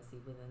supremacy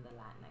within the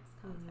Latinx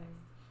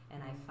context.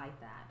 And I fight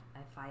that.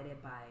 I fight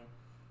it by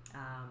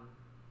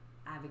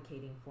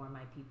advocating for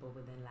my people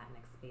within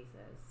Latinx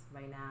spaces.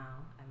 Right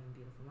now, I'm in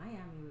beautiful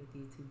Miami with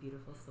you two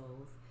beautiful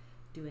souls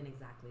doing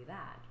exactly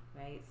that,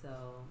 right?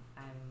 So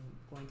I'm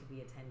going to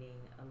be attending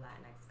a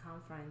Latinx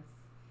conference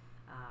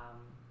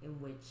in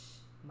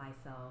which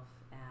myself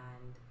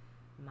and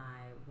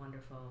my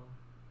wonderful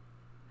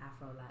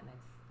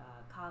Afro-Latinx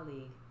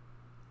colleague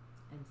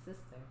and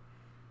sister,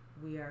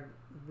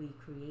 we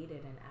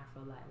created an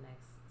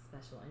Afro-Latinx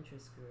special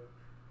interest group,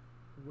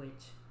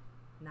 which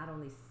not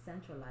only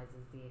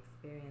centralizes the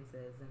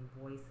experiences and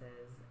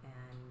voices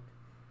and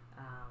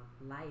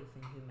life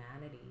and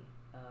humanity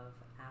of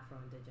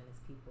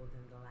Afro-Indigenous people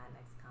within the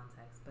Latinx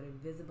context, but it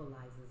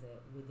visibilizes it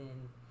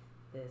within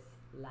this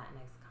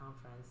Latinx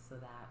conference so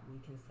that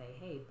we can say,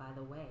 hey, by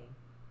the way,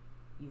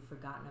 you've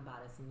forgotten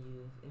about us and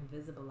you've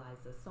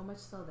invisibilized us, so much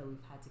so that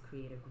we've had to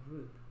create a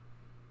group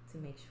to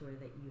make sure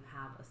that you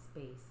have a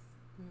space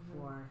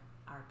for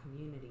our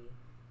community,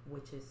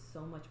 which is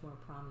so much more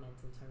prominent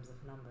in terms of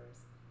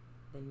numbers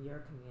than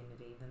your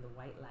community, than the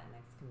white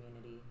Latinx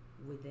community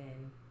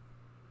within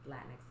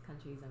Latinx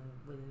countries and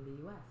within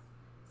the U.S.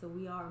 So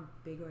we are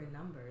bigger in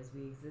numbers,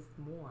 we exist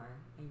more,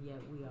 and yet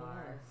we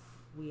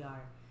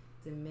are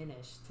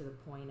diminished to the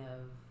point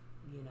of,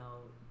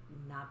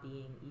 not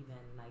being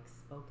even like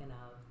spoken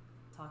of,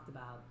 talked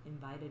about,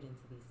 invited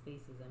into these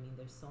spaces. I mean,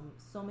 there's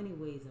so many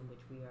ways in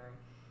which we are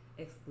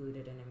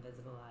excluded and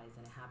invisibilized,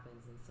 and it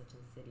happens in such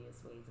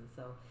insidious ways. And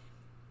so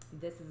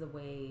this is a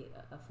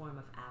form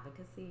of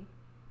advocacy,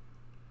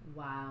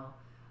 while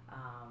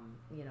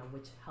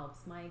which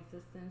helps my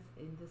existence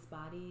in this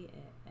body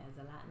as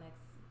a Latinx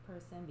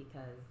person,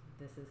 because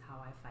this is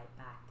how I fight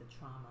back the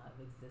trauma of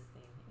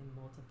existing in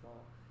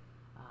multiple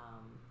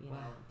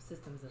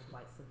systems of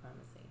white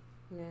supremacy.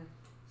 Yeah.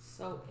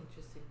 So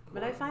interesting.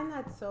 But I find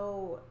that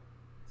so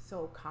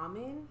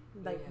common,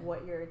 like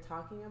what you're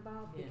talking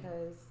about,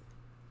 because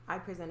I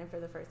presented for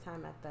the first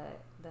time at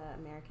the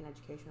American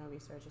Educational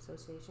Research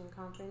Association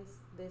conference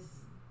this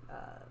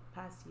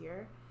past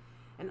year,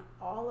 and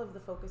all of the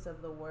focus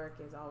of the work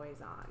is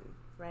always on,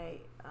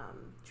 right,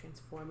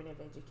 transformative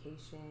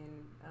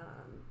education,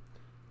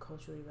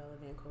 culturally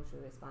relevant,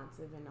 culturally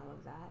responsive, and all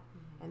of that.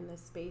 And the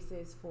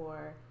spaces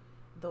for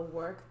the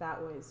work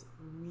that was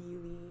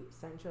really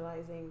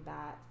centralizing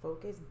that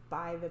focus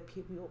by the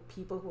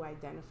people who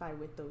identify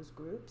with those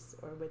groups,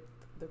 or with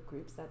the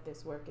groups that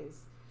this work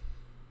is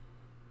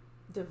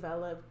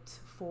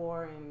developed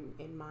for and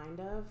in mind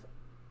of.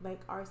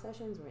 Like, our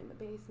sessions were in the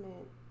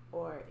basement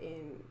or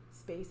in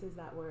spaces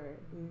that were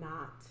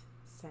not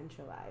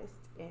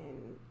centralized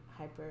and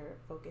hyper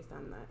focused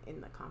on in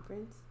the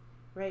conference,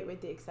 right,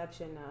 with the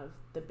exception of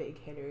the big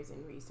hitters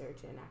in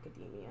research and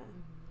academia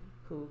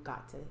who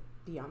got to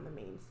be on the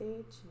main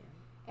stage.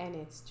 And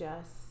it's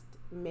just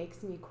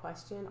makes me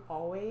question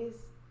always,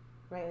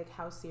 right, like,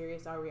 how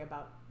serious are we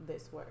about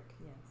this work?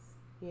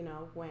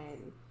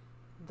 When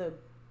the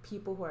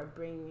people who are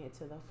bringing it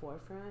to the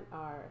forefront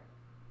are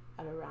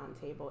at a round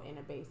table in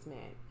a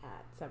basement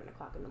at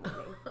 7:00 in the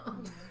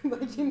morning.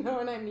 Like, you know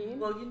what I mean?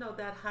 Well,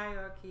 that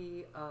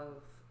hierarchy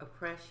of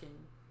oppression,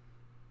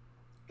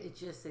 it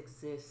just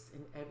exists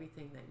in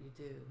everything that you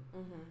do.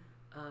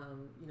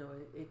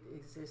 It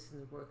exists in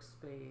the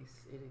workspace,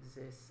 it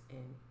exists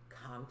in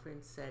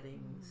conference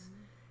settings,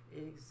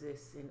 it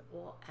exists in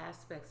all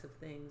aspects of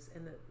things.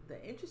 And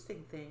the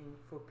interesting thing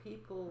for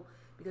people,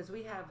 because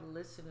we have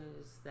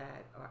listeners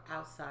that are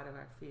outside of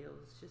our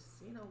fields,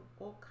 just,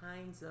 all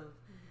kinds of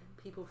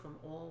people from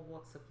all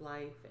walks of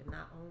life, and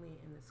not only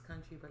in this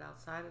country, but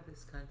outside of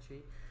this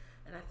country.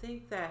 And I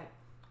think that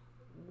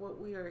what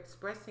we are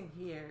expressing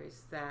here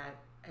is that,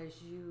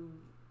 as you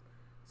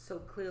so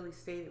clearly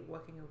stated,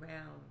 walking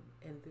around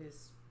in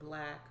this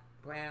black,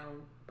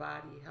 brown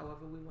body,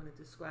 however we want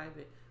to describe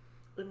it,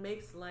 it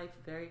makes life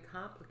very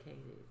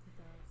complicated.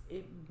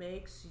 It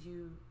makes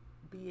you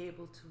be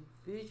able to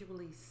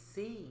visually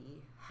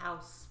see how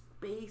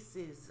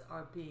spaces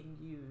are being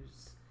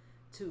used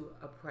to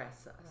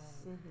oppress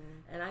us.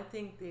 And I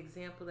think the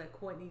example that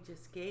Courtney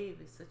just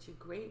gave is such a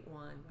great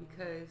one,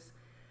 because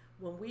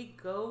when we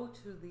go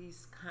to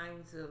these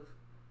kinds of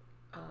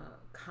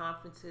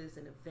conferences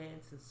and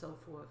events and so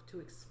forth to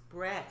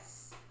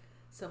express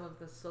some of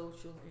the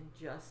social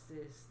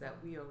injustice that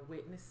we are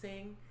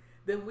witnessing,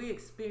 then we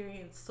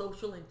experience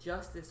social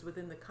injustice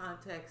within the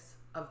context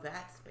of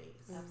that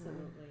space.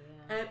 Absolutely,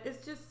 yeah. And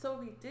it's just so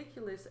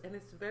ridiculous, and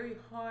it's very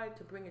hard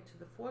to bring it to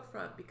the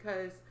forefront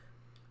because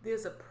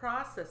there's a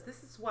process.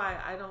 This is why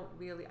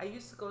I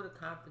used to go to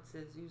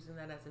conferences, using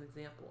that as an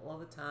example, all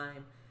the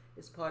time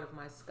as part of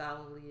my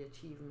scholarly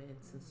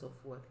achievements and so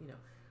forth,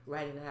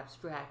 write an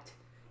abstract,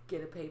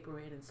 get a paper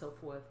in, and so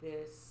forth.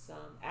 There's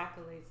some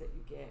accolades that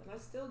you get. And I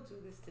still do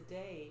this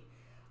today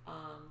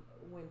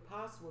when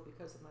possible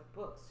because of my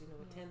books,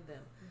 attend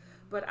them.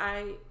 But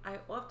I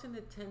often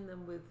attend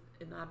them with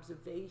an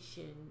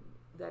observation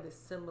that is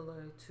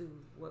similar to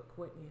what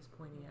Courtney is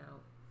pointing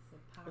out.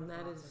 And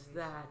that is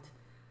that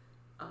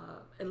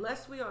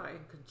unless we are in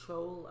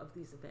control of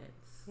these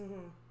events,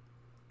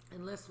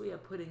 unless we are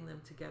putting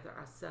them together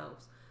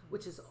ourselves,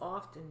 which is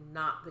often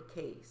not the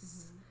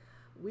case,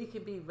 we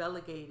can be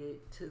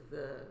relegated to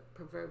the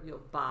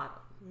proverbial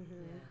bottom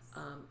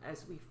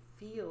as we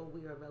feel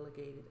we are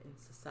relegated in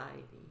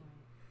society.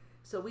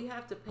 So we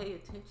have to pay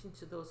attention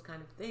to those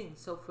kind of things.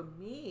 So for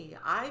me,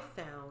 I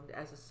found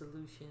as a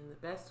solution, the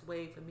best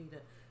way for me to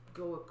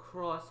go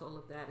across all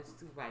of that is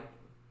through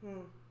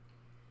writing.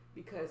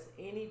 Because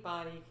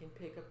anybody can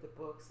pick up the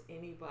books,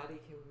 anybody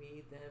can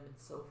read them and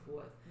so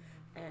forth.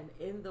 And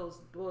in those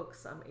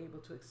books, I'm able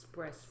to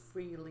express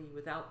freely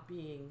without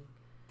being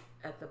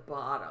at the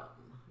bottom,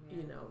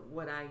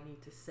 what I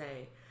need to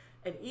say.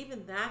 And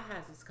even that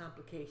has its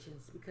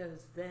complications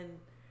because then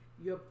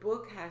your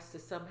book has to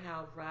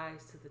somehow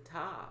rise to the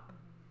top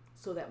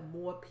so that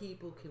more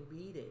people can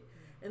read it.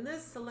 And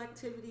there's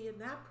selectivity in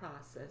that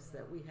process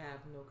that we have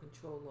no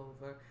control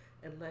over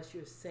unless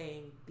you're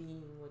saying,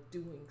 being, or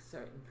doing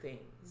certain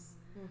things.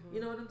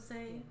 You know what I'm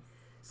saying? Yes.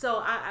 So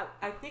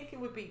I think it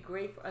would be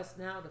great for us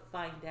now to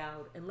find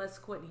out, unless,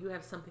 Courtney, you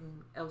have something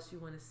else you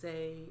want to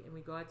say in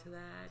regard to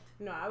that?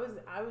 No,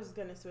 I was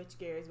going to switch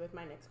gears with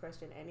my next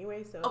question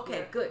anyway. So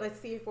okay, good. Let's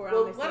see if we're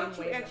on the same why don't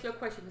you wavelength. ask your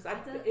question?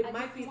 Because it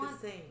might be the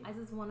same. I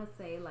just want to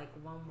say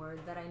one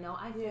word that I know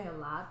I say a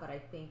lot, but I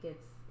think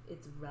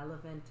it's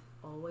relevant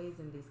always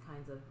in these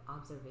kinds of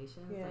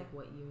observations, like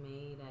what you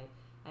made.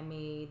 I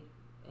made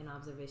an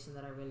observation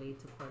that I relayed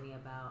to Courtney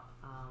about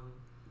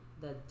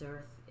the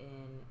dearth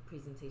in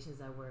presentations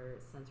that were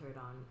centered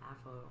on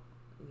Afro,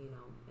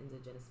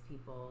 indigenous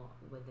people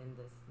within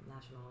this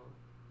National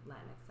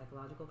Latinx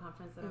Psychological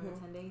Conference that I'm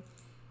attending,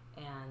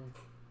 and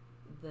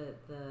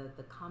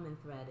the common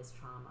thread is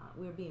trauma.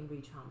 We're being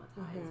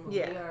re-traumatized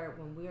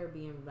when we are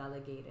being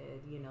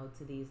relegated,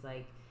 to these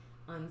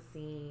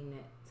unseen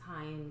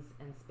times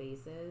and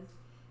spaces.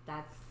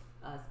 That's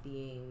us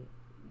being,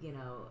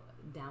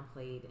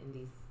 downplayed in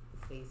these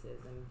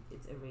spaces, and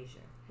it's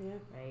erasure,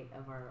 right,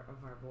 of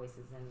our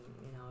voices and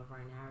of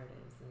our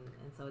narratives,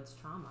 and so it's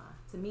trauma.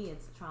 To me,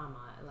 it's trauma.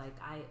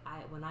 I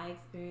when I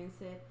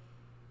experience it,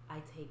 I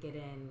take it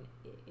in.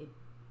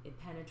 It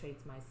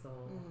penetrates my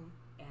soul,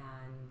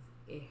 and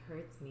it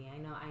hurts me. I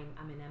know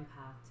I'm an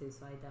empath too,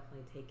 so I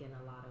definitely take in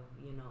a lot of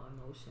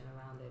emotion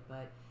around it.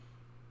 But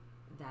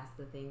that's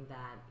the thing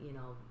that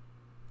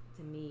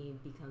to me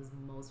becomes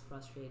most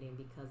frustrating,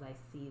 because I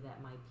see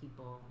that my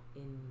people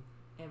in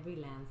every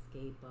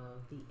landscape of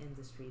the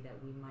industry that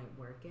we might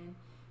work in,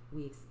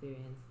 we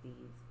experience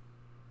these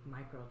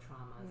micro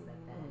traumas that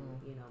then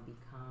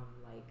become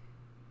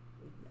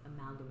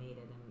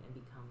amalgamated and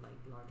become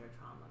larger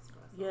traumas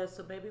for us. Yeah,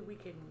 so maybe we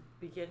can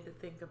begin to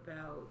think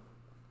about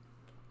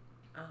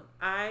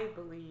I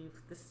believe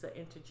this is an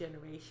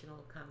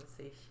intergenerational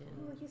conversation.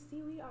 Oh, you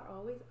see, we are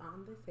always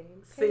on the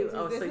same page.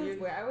 This is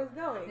where I was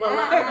going. Well,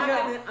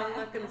 I'm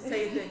not going to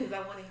say anything because I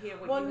want to hear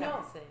what you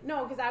have to say.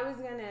 No, because I was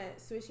going to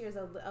switch gears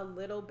a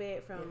little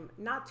bit from,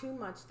 not too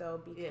much though,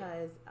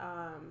 because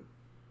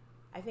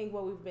I think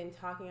what we've been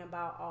talking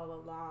about all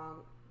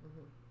along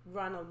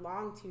run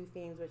along two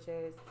themes, which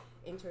is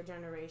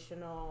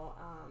intergenerational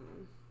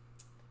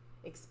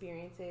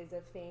experiences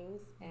of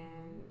things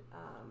and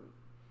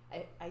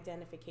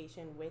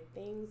identification with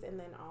things, and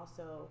then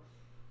also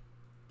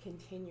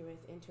continuous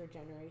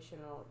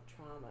intergenerational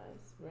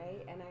traumas,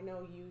 right? And I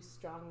know you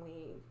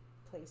strongly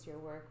place your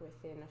work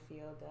within a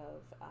field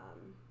of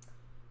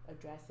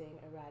addressing,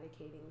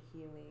 eradicating,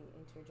 healing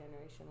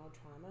intergenerational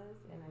traumas,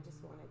 and I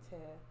just wanted to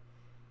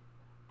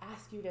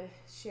ask you to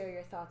share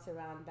your thoughts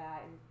around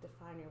that and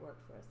define your work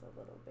for us a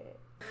little bit.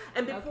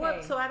 And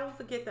before, so I don't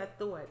forget that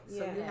thought.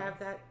 So you have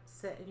that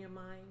set in your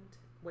mind,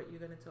 what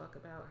you're going to talk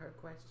about, her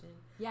question?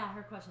 Yeah,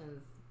 her question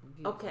is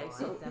beautiful. Okay,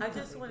 so I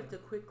just wanted to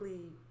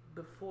quickly,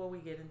 before we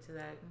get into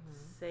that,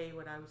 say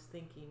what I was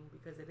thinking,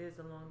 because it is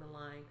along the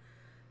line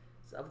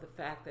of the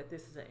fact that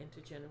this is an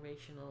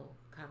intergenerational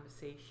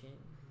conversation.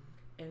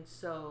 And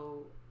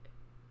so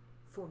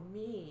for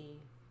me,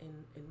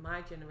 in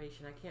my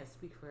generation, I can't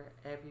speak for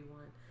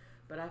everyone,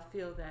 but I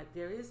feel that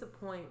there is a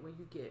point where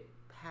you get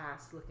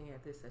past looking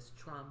at this as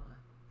trauma,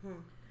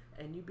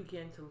 and you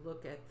begin to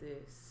look at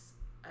this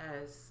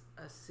as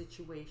a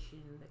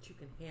situation that you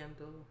can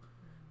handle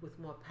with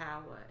more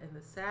power. And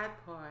the sad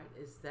part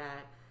is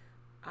that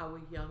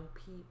our young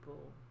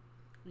people,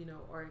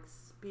 are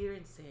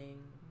experiencing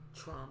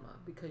trauma,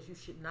 because you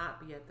should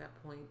not be at that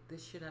point.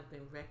 This should have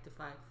been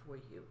rectified for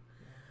you.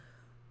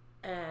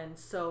 And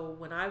so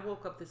when I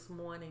woke up this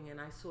morning and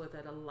I saw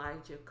that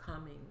Elijah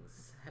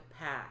Cummings had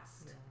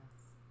passed,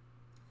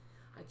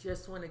 I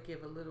just want to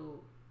give a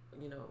little,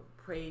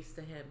 praise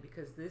to him,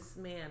 because this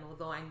man,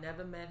 although I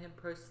never met him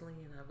personally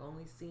and I've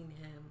only seen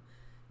him,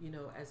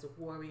 as a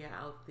warrior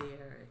out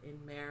there in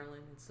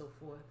Maryland and so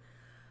forth,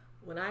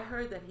 when I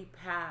heard that he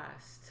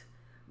passed,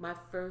 my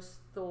first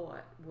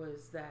thought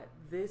was that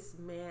this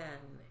man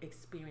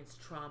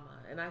experienced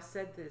trauma. And I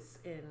said this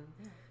in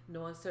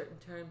no uncertain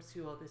terms to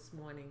you all this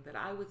morning, that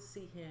I would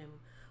see him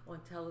on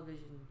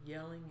television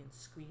yelling and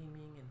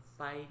screaming and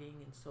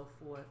fighting and so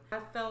forth.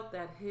 I felt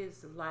that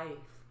his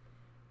life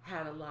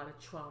had a lot of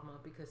trauma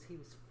because he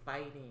was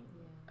fighting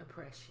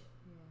oppression.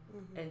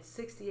 And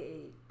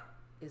 68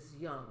 is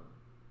young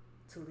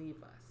to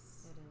leave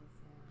us. It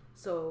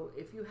is, So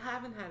if you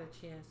haven't had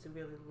a chance to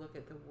really look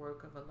at the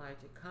work of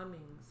Elijah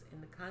Cummings in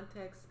the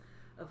context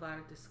of our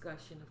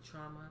discussion of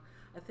trauma,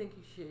 I think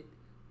you should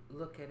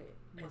look at it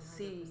and 100%.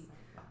 see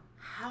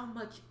how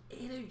much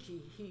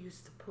energy he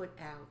used to put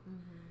out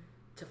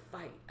to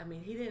fight. I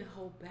mean, he didn't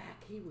hold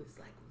back. He was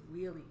like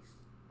really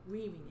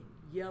screaming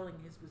and yelling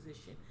his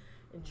position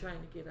and trying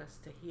to get us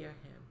to hear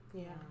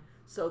him.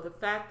 So the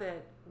fact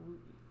that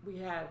we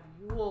have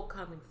you all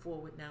coming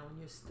forward now and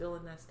you're still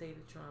in that state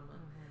of trauma,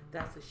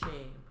 that's a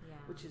shame.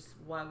 Which is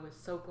why we're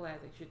so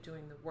glad that you're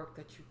doing the work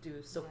that you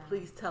do. So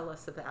please tell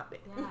us about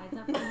it. I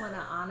definitely want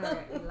to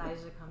honor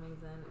Elijah Cummings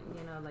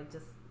and,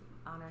 just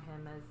honor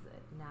him as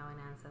now an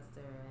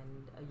ancestor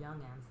and a young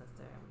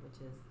ancestor, which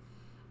is,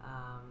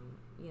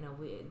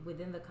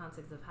 within the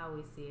context of how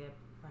we see it,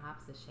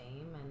 perhaps a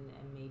shame,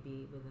 and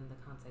maybe within the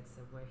context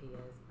of where he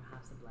is,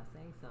 perhaps a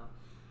blessing. So,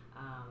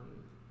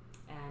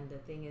 and the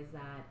thing is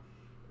that,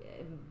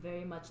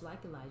 very much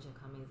like Elijah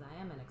Cummings, I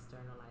am an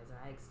externalizer.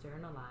 I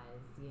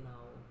externalize,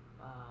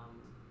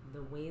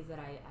 the ways that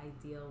I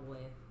deal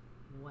with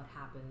what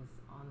happens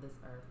on this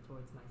earth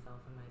towards myself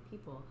and my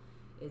people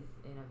is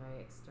in a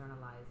very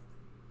externalized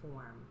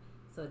form.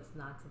 So it's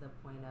not to the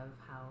point of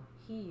how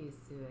he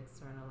used to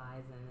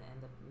externalize and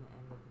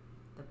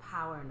the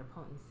power and the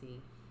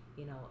potency,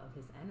 of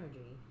his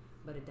energy,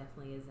 but it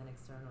definitely is an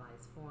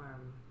externalized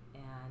form.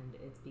 And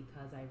it's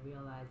because I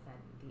realized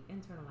that the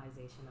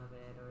internalization of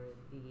it, or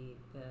the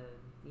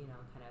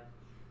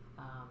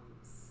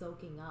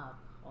soaking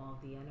up all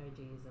the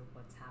energies of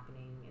what's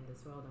happening in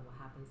this world and what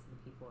happens to the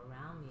people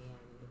around me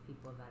and the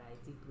people that I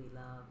deeply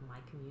love,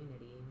 my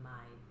community,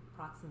 my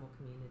proximal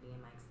community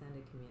and my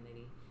extended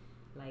community,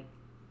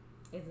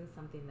 isn't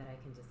something that I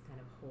can just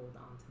kind of hold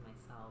on to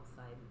myself.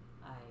 So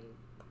I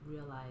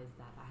realized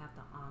that I have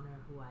to honor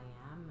who I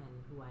am and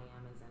who I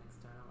am as an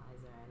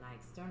externalizer. And I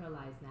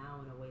externalize now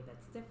in a way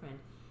that's different.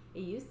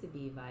 It used to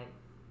be by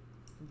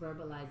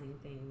verbalizing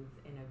things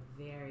in a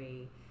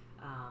very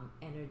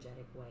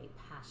energetic way,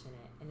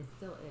 passionate, and it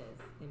still is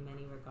in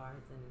many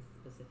regards in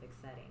specific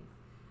settings.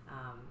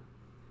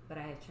 But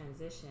I have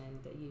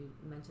transitioned. You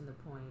mentioned the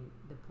point,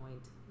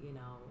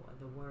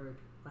 the word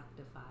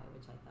rectify,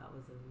 which I thought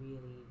was a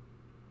really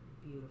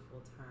beautiful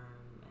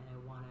term, and I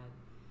want to,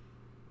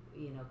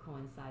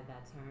 coincide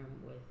that term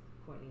with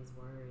Courtney's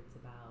words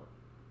about,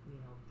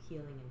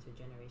 healing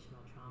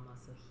intergenerational trauma.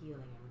 So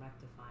healing and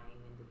rectifying,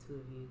 and the two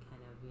of you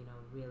kind of,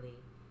 really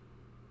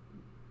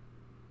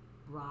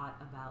brought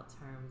about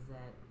terms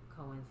that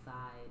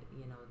coincide,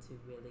 to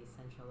really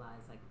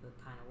centralize the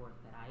kind of work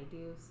that I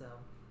do. So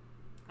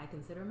I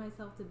consider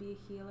myself to be a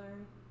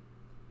healer,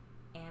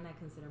 and I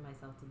consider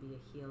myself to be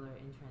a healer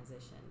in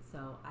transition.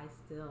 So I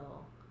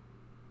still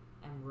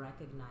am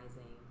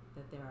recognizing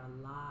that there are a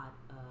lot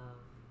of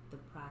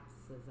the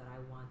practices that I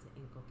want to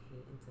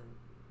inculcate into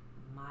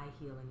my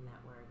healing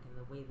network and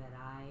the way that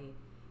I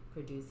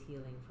produce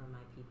healing for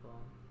my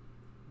people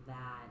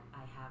that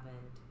I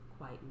haven't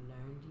quite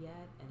learned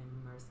yet and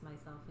immersed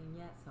myself in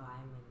yet. So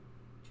I'm in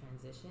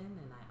transition,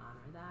 and I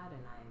honor that,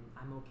 and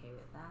I'm okay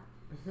with that.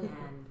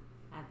 And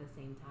at the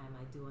same time,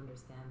 I do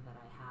understand that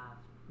I have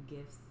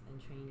gifts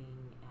and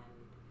training and,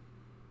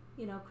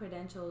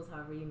 credentials,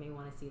 however you may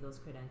want to see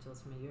those credentials,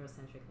 from a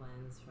Eurocentric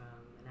lens,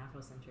 from an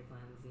Afrocentric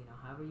lens,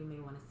 however you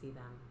may want to see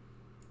them.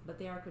 But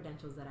they are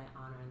credentials that I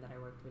honor and that I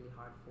worked really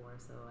hard for.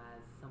 So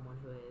as someone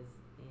who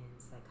is in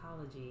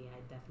psychology, I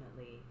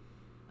definitely,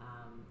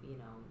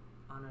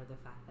 honor the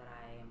fact that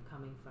I am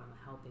coming from a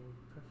helping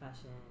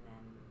profession,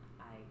 and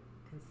I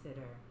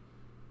consider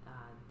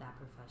that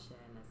profession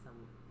as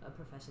a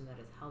profession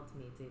that has helped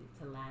me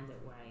to land at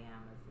where I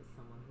am as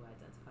someone who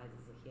identifies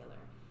as a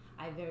healer.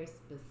 I very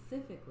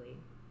specifically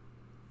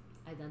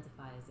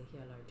identify as a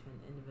healer to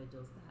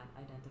individuals that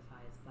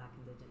identify as Black,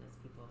 Indigenous,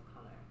 people of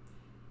color.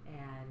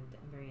 And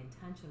I'm very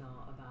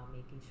intentional about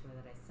making sure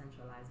that I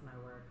centralize my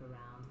work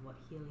around what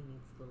healing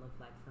needs to look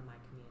like for my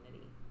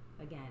community.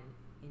 Again,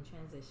 in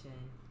transition,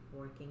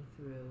 working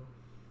through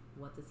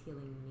what does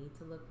healing need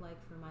to look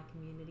like for my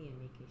community, and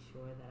making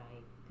sure that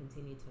I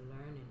continue to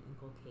learn and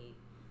inculcate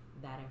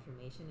that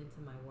information into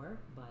my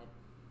work, but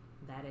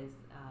that is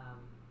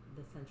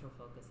the central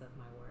focus of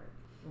my work.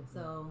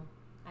 So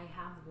I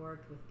have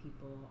worked with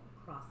people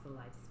across the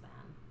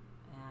lifespan,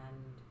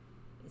 and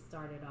it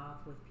started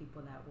off with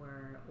people that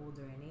were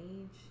older in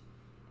age,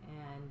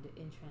 and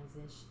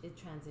it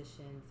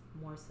transitioned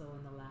more so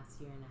in the last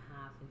year and a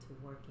half into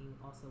working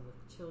also with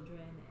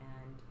children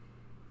and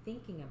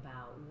thinking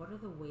about what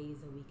are the ways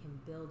that we can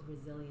build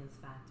resilience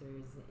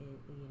factors in,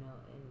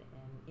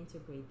 and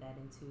integrate that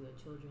into a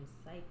children's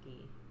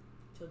psyche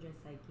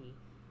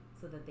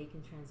so that they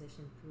can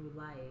transition through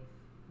life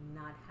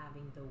not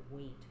having the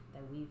weight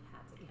that we've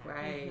had to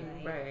carry.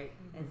 Right.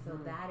 And so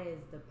that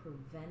is the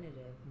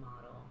preventative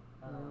model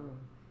of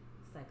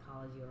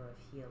psychology or of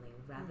healing,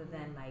 rather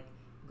than like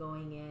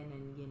going in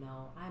and,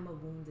 I'm a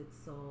wounded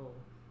soul,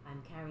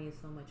 I'm carrying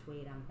so much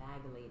weight, I'm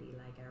bag lady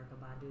like Erykah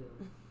Badu,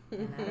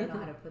 and I don't know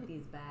how to put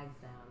these bags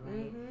down,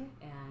 right?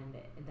 And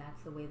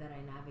that's the way that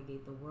I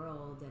navigate the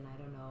world. And I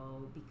don't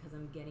know, because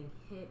I'm getting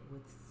hit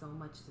with so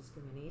much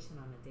discrimination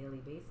on a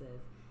daily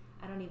basis,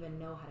 I don't even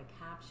know how to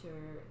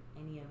capture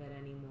any of it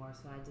anymore.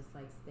 So I just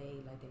like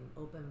stay like an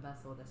open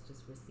vessel that's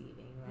just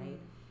receiving, right?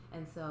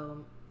 And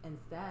so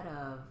instead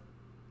of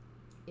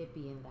it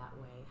being that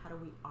way, how do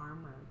we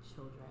armor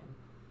children,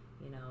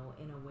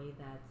 in a way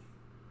that's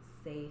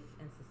safe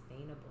and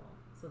sustainable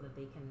so that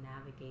they can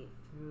navigate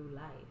through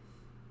life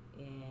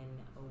in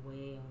a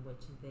way in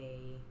which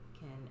they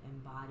can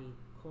embody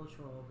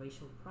cultural,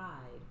 racial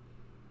pride,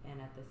 and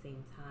at the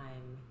same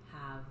time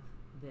have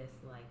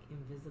this like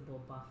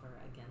invisible buffer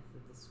against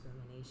the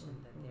discrimination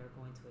that they're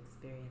going to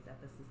experience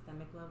at the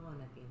systemic level and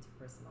at the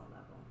interpersonal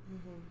level.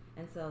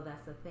 And so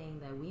that's the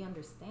thing that we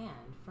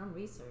understand from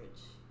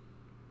research.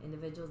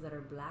 Individuals that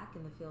are Black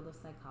in the field of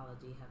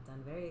psychology have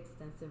done very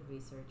extensive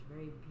research,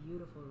 very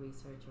beautiful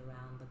research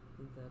around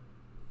the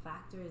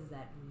factors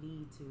that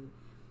lead to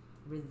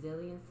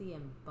resiliency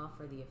and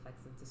buffer the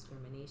effects of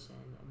discrimination.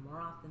 And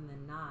more often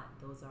than not,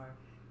 those are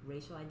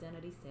racial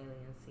identity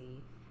saliency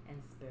and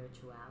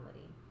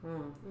spirituality.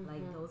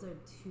 Like those are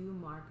two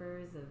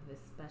markers of,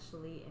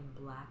 especially in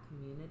Black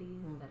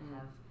communities, that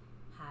have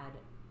had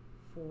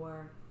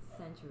 4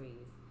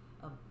 centuries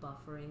of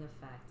buffering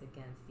effect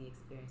against the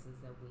experiences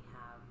that we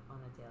have on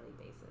a daily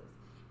basis.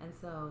 And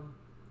so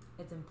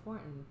it's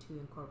important to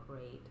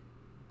incorporate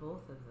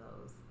both of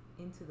those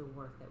into the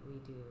work that we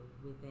do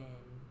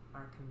within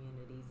our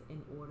communities in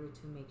order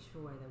to make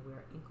sure that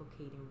we're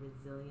inculcating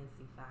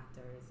resiliency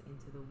factors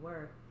into the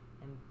work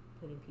and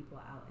putting people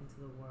out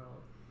into the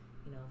world,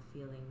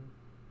 feeling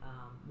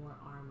more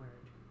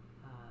armored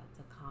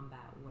to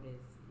combat what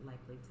is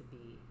likely to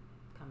be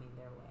coming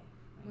their way.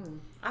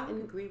 I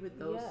would agree with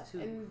those two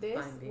and this,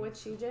 findings. what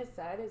she just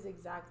said, is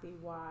exactly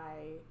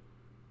why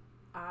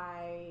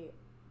I,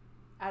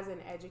 as an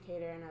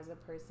educator and as a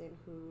person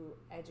who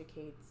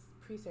educates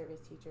pre-service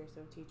teachers,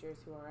 so teachers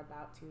who are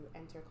about to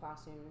enter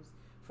classrooms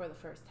for the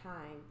first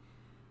time,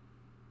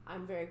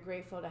 I'm very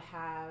grateful to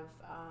have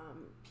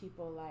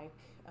people like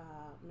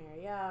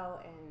Marielle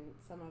and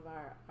some of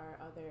our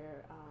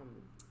other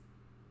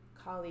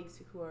colleagues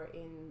who are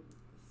in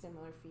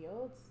similar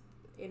fields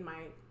in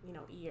my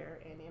ear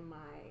and in my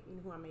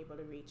who I'm able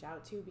to reach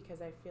out to,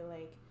 because I feel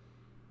like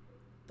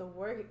the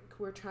work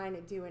we're trying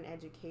to do in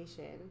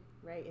education,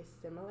 right, is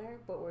similar,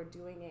 but we're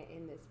doing it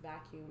in this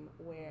vacuum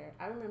where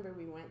I remember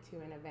we went to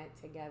an event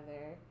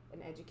together,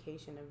 an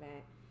education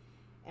event,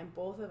 and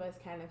both of us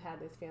kind of had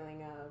this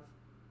feeling of,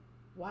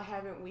 why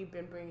haven't we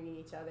been bringing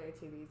each other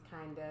to these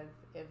kind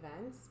of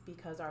events?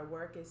 Because our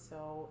work is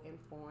so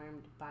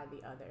informed by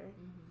the other.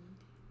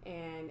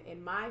 And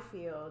in my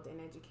field, in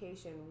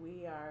education,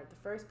 we are the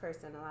first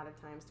person a lot of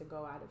times to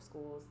go out of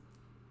schools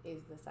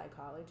is the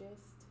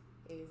psychologist,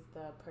 is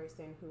the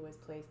person who is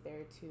placed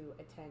there to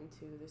attend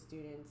to the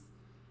students'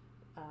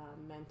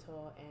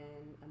 mental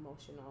and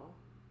emotional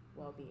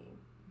well-being.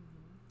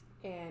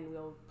 And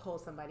we'll pull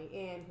somebody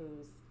in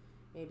who's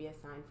maybe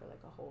assigned for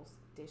like a whole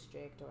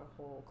district or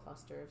a whole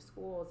cluster of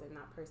schools, and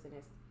that person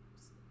is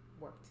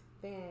worked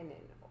thin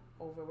and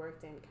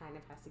overworked and kind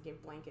of has to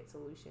give blanket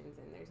solutions,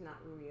 and there's not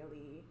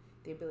really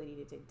the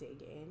ability to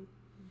dig in.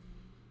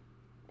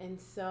 And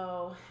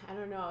so I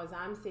don't know, as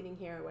I'm sitting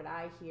here, what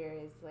I hear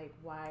is like,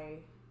 why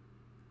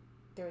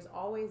there's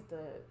always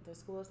the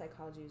School of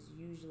Psychology is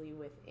usually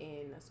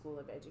within a school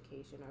of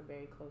education or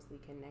very closely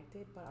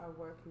connected, but our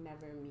work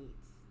never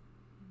meets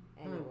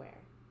anywhere,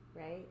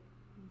 right?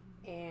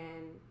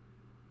 And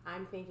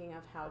I'm thinking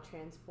of how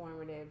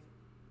transformative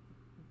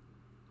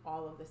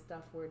all of the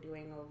stuff we're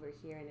doing over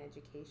here in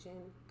education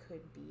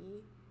could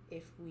be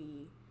if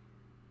we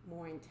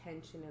more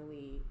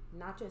intentionally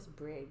not just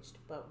bridged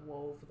but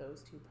wove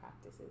those two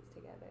practices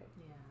together.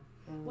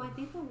 Well, I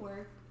think the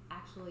work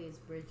actually is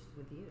bridged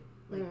with you,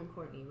 like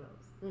Courtney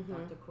Rose.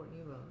 Dr.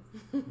 Courtney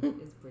Rose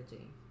is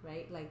bridging,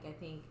 right? Like, I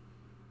think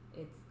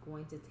it's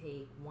going to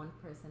take one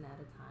person at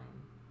a time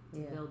to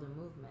build a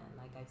movement.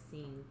 Like, I've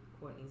seen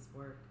Courtney's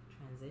work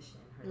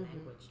transition, her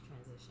language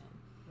transition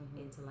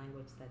into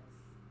language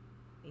that's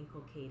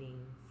inculcating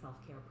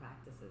self-care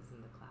practices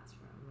in the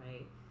classroom,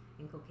 right?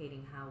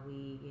 inculcating how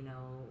we,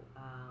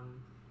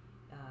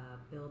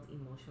 build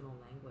emotional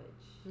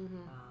language,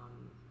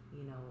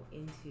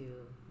 into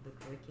the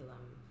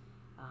curriculum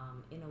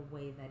in a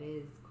way that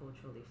is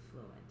culturally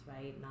fluent,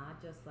 right?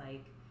 Not just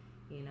like,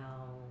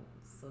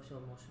 social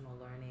emotional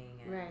learning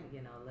and, right.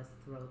 Let's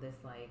throw this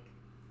like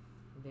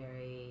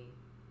very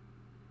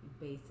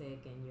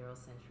basic and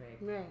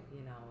Eurocentric, right.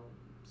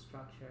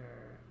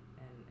 structure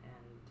and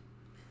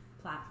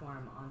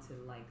platform onto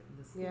like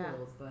the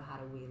schools, but how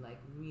do we like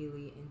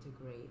really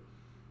integrate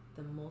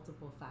the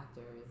multiple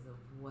factors of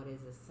what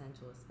is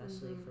essential,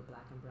 especially for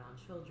Black and brown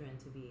children,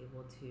 to be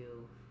able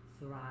to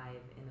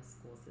thrive in a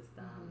school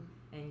system,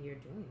 and you're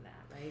doing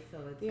that, right? So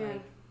it's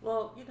like,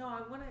 well,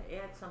 I want to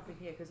add something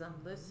here because I'm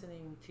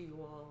listening to you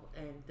all,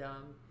 and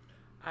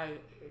I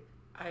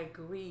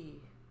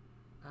agree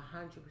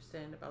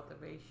 100% about the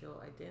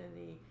racial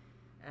identity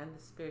and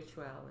the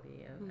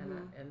spirituality,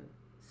 and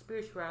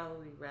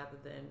spirituality rather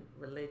than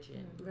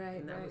religion, right?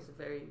 And that was a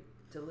very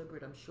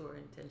deliberate, I'm sure,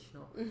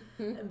 intentional.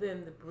 And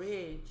then the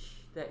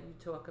bridge that you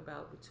talk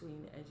about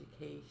between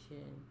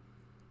education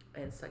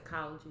and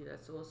psychology,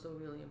 that's also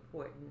really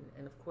important.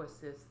 And of course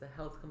there's the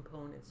health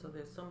component, so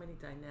there's so many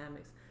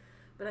dynamics.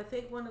 But I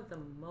think one of the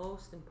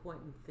most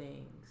important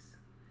things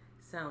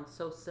sounds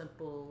so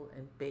simple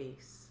and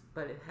base,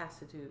 but it has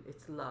to do,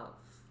 it's love.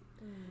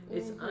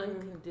 It's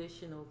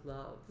unconditional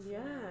love. Yeah.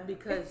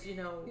 Because,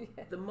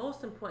 the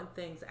most important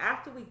things,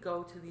 after we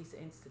go to these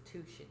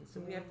institutions,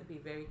 and we have to be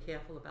very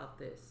careful about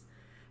this,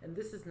 and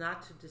this is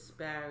not to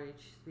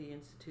disparage the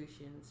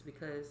institutions,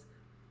 because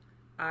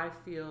I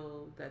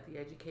feel that the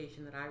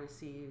education that I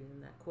received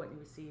and that Courtney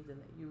received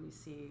and that you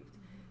received,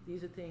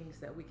 these are things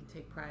that we can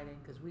take pride in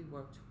because we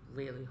worked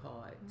really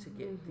hard to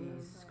get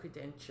these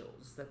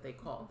credentials that they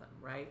call them,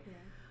 right? Yeah.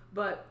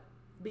 But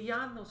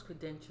beyond those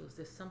credentials,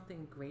 there's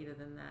something greater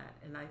than that.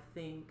 And I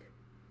think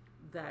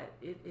that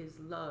it is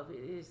love.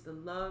 It is the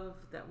love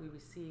that we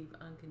receive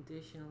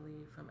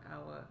unconditionally from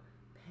our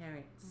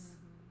parents.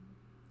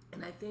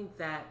 And I think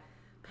that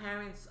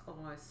parents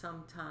are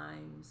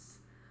sometimes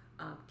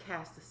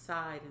cast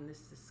aside in this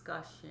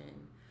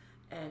discussion,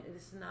 and it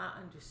is not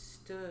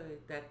understood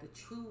that the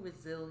true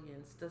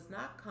resilience does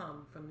not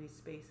come from these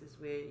spaces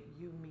where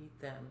you meet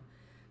them,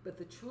 but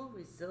the true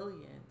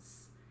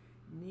resilience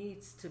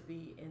needs to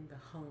be in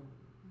the home.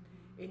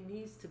 It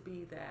needs to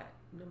be that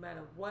no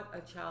matter what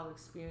a child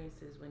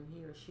experiences when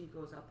he or she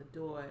goes out the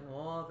door and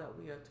all that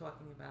we are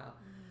talking about,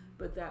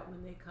 but that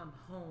when they come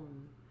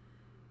home,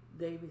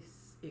 they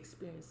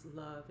experience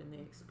love, and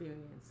they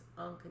experience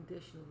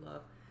unconditional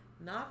love,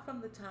 not from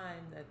the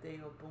time that they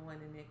are born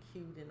and they're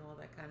cute and all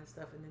that kind of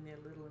stuff, and then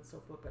they're little and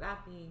so forth, but I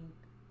mean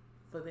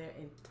for their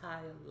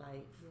entire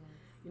life.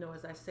 Yes.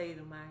 As I say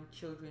to my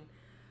children,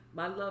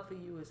 my love for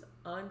you is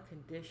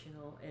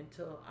unconditional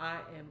until I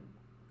am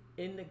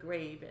in the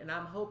grave, and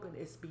I'm hoping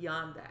it's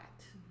beyond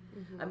that.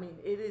 I mean,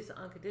 it is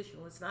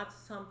unconditional. It's not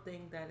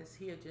something that is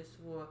here just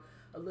for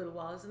a little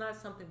while. It's not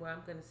something where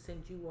I'm going to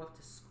send you off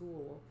to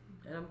school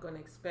and I'm going to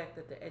expect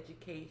that the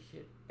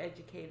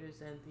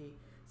educators and the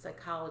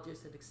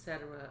psychologists and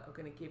etc. are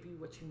going to give you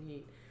what you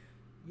need.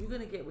 You're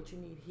going to get what you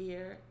need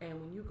here, and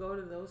when you go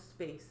to those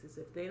spaces,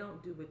 if they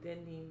don't do what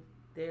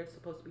they're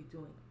supposed to be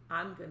doing,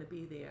 I'm going to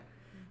be there.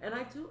 And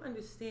I do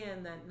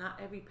understand that not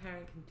every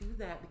parent can do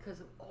that because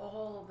of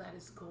all that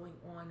is going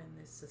on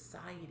in this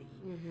society.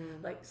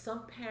 Like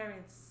some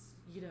parents,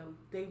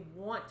 they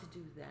want to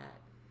do that,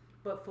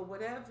 but for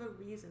whatever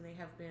reason, they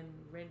have been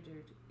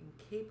rendered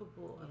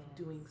incapable of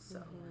doing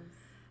so.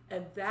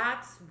 And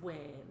that's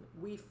when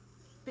we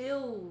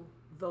fill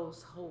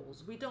those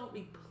holes. We don't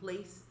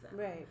replace them.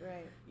 Right.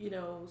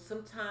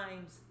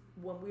 Sometimes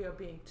when we are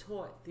being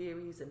taught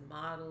theories and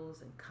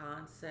models and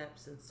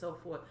concepts and so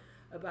forth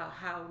about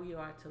how we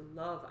are to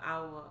love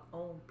our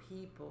own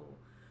people,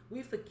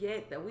 we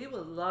forget that we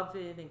were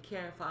loving and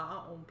caring for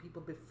our own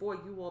people before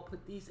you all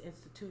put these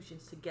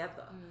institutions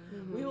together.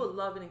 We were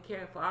loving and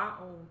caring for our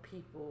own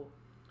people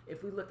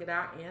if we look at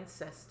our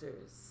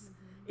ancestors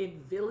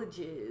in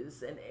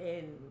villages and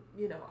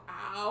in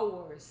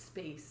our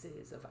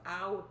spaces of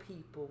our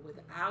people with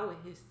our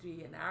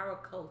history and our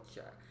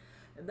culture,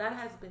 and that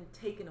has been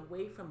taken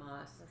away from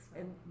us.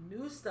 And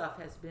new stuff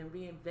has been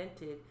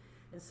reinvented,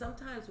 and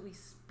sometimes we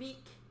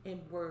speak in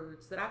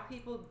words that our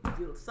people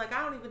do. It's like,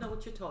 I don't even know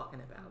what you're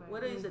talking about.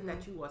 What is it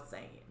that you are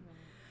saying?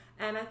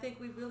 And I think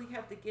we really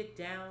have to get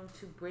down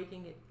to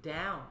breaking it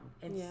down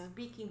and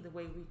speaking the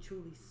way we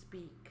truly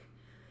speak.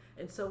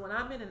 And so when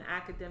I'm in an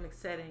academic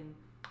setting,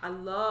 I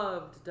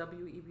loved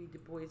W.E.B. Du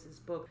Bois's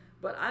book,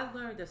 but I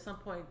learned at some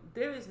point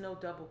there is no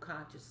double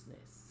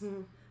consciousness.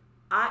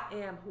 I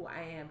am who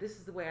I am. This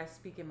is the way I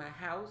speak in my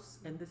house,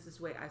 and this is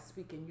the way I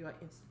speak in your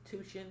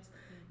institutions.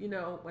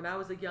 When I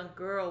was a young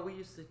girl, we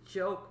used to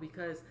joke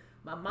because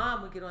my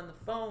mom would get on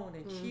the phone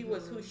and she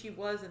was who she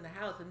was in the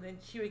house, and then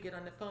she would get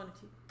on the phone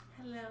and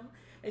hello,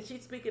 and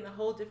she'd speak in a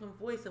whole different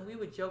voice, and we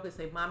would joke and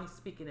say, Mommy's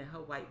speaking in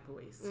her white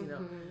voice.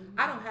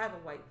 I don't have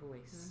a white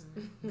voice.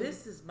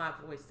 This is my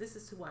voice. This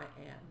is who I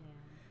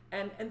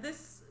am. And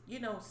this,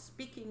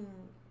 speaking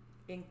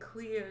in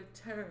clear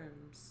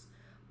terms,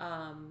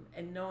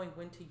 and knowing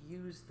when to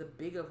use the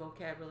bigger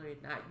vocabulary,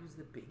 not use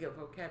the bigger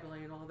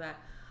vocabulary and all that.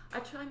 I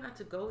try not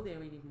to go there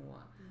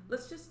anymore.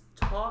 Let's just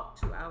talk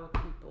to our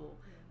people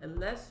and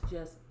let's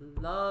just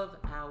love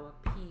our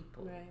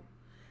people. Right.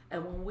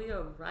 And when we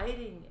are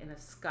writing in a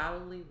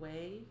scholarly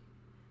way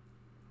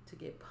to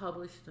get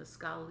published in a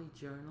scholarly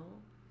journal,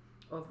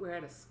 or if we're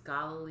at a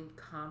scholarly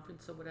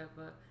conference or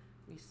whatever,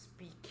 we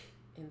speak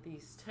in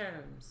these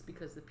terms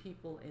because the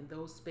people in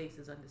those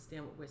spaces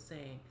understand what we're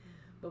saying.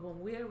 But when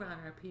we're around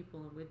our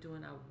people and we're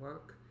doing our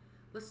work,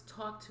 let's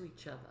talk to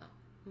each other.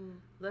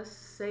 Let's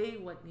say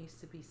what needs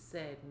to be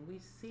said. When we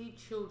see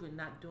children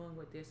not doing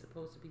what they're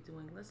supposed to be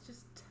doing, let's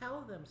just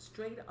tell them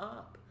straight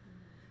up.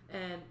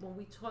 And when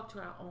we talk to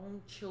our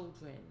own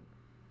children,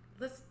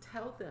 let's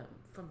tell them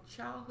from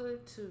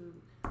childhood to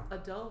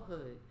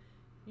adulthood,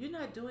 you're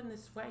not doing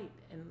this right,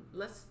 and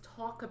let's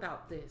talk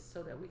about this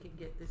so that we can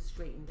get this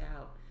straightened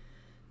out.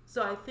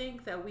 So I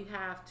think that we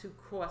have to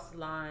cross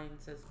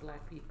lines as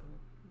Black people.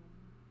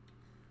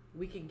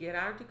 We can get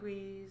our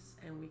degrees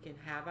and we can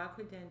have our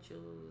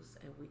credentials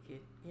and we can,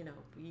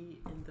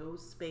 be in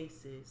those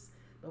spaces,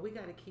 but we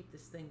got to keep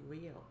this thing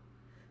real,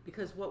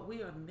 because what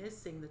we are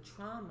missing, the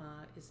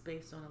trauma, is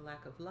based on a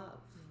lack of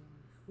love.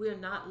 We are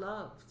not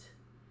loved.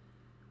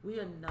 We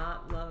are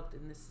not loved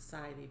in this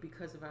society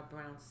because of our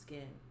brown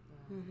skin.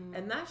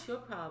 And that's your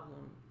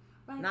problem,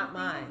 right, not the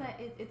mine. thing is that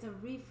it's a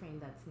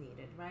reframe that's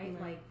needed, right?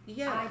 Mm-hmm. Like,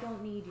 Yeah. I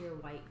don't need your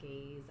white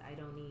gaze. I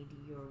don't need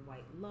your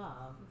white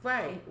love.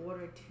 Right. In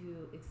order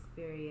to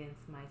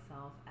experience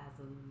myself as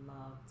a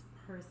loved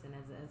person,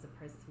 as a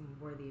person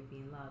worthy of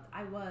being loved.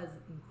 I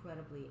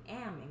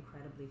am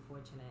incredibly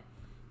fortunate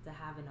to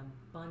have an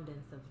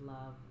abundance of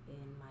love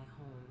in my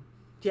home.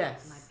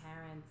 Yes. My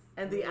parents.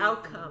 And the raised me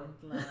outcome.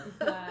 with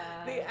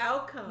love. The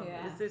outcome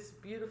Yeah. is this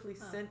beautifully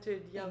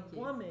centered young Thank you.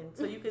 woman.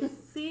 So you can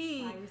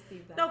see. I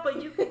received that. No,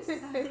 but you can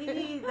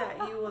see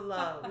that you were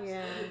loved.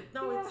 Yeah.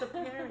 No, it's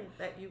apparent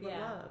that you were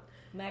Yeah. loved.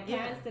 My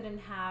parents didn't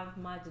have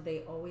much.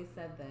 They always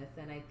said this,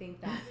 and I think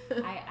that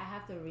I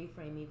have to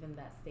reframe even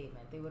that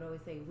statement. They would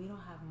always say, "We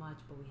don't have much,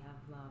 but we have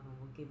love, and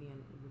we'll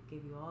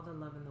give you all the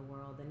love in the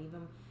world." And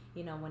even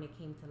when it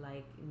came to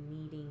like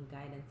needing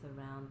guidance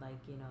around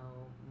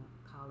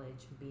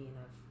college, being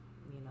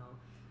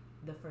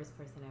the first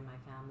person in my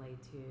family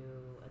to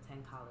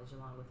attend college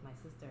along with my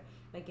sister,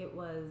 like it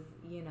was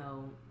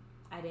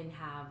I didn't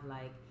have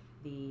like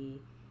the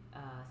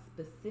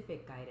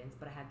specific guidance,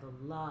 but I had the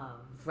love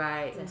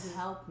Right. to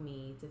help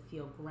me to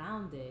feel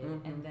grounded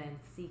and then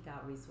seek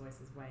out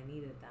resources where I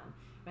needed them,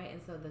 right?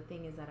 And so the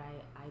thing is that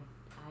I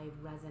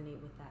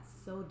resonate with that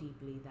so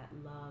deeply, that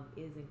love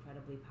is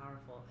incredibly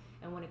powerful.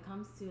 And when it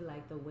comes to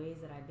like the ways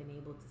that I've been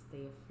able to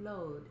stay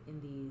afloat in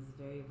these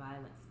very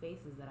violent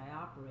spaces that I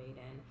operate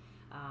in,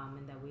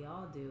 and that we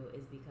all do,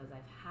 is because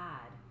I've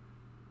had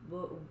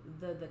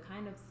the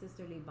kind of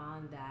sisterly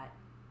bond that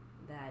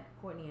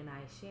Courtney and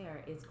I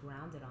share is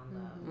grounded on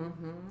love.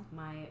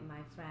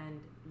 My friend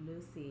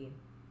Lucy,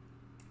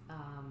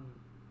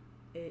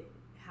 it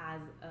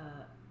has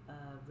a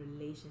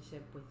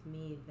relationship with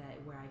me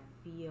where I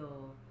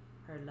feel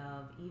her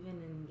love, even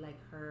in like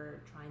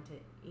her trying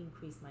to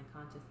increase my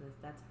consciousness.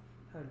 That's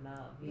her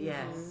love. You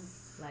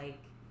Yes. know? Like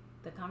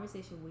the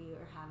conversation we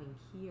are having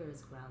here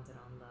is grounded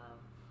on love.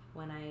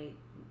 When I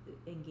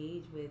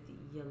engage with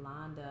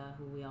Yolanda,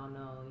 who we all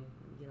know,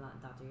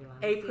 Dr.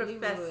 Yolanda A Seeley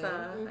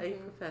professor. Ruiz. A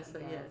professor,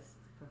 yes.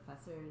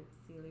 Professor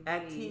Seeley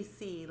At Ruiz.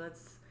 TC,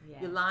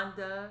 Yes.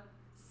 Yolanda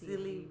Seeley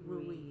Seeley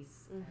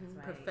Ruiz, That's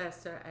right.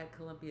 professor at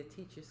Columbia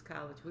Teachers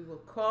College. We will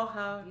call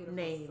her Beautiful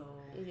name.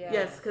 soul.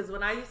 Yes, because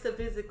when I used to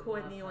visit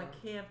Courtney Love on her.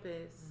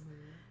 campus,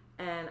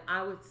 and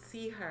I would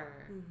see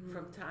her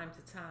from time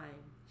to time,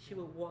 she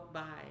would walk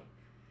by,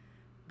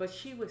 but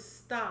she would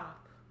stop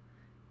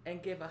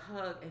and give a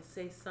hug and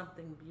say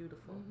something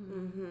beautiful.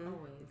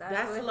 Always.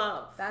 That's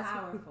love. That's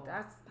Powerful.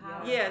 That's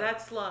Powerful. Yeah,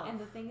 that's love. And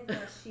the thing is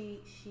that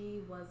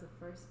she was the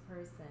first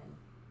person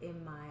in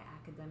my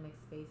academic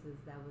spaces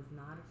that was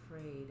not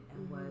afraid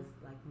and was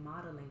like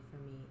modeling for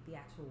me the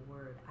actual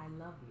word, I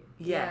love you.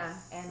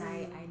 Yes. And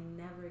I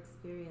never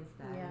experienced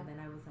that. Yeah. And then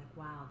I was like,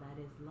 wow, that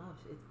is love.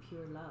 It's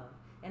pure love.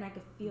 And I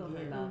could feel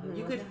her Yeah. love. It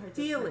You wasn't could her just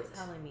feel for it.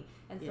 telling me.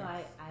 And so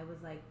Yes. I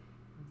was like,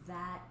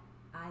 that,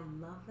 I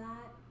love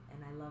that.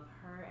 And I love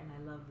her and I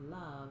love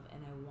love.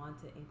 And I want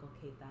to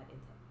inculcate that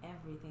into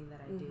everything that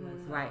I do. And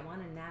so Right. I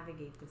want to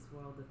navigate this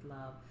world with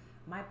love.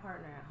 My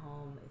partner at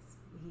home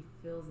he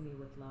fills me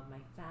with love. My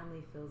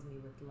family fills me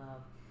with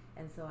love.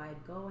 And so I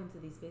go into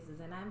these spaces,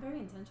 and I'm very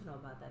intentional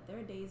about that. There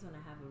are days when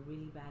I have a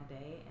really bad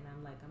day, and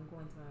I'm like, I'm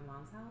going to my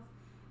mom's house,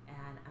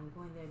 and I'm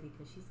going there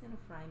because she's going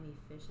to fry me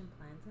fish and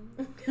plantains.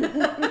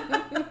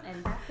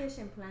 And that fish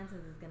and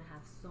plantains is going to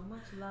have so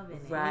much love in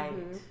it. Right.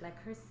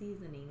 Like her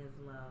seasoning is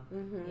love.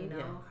 Mm-hmm. You know,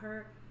 Yeah.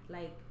 her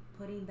like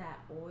putting that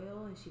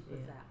oil, and she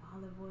puts Yeah. that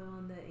olive oil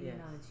in the, you Yes.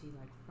 know, and she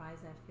like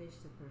fries that fish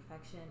to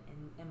perfection.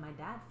 And my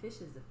dad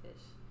fishes the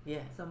fish.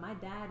 Yeah. So my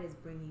dad is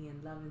bringing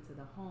in love into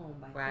the home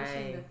by Right.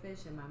 fishing the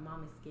fish, and my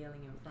mom is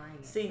scaling and frying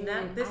it. See, now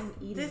And this I'm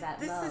eating this that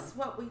this love. is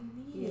what we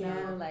need. You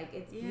know, like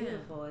it's Yeah.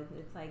 beautiful.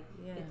 It's like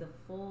Yeah. it's a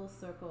full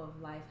circle of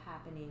life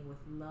happening with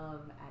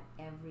love at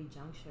every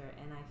juncture,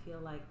 and I feel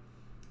like,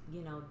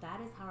 you know,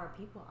 that is how our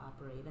people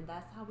operate, and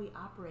that's how we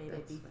operated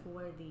That's right.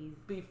 before these.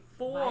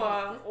 Before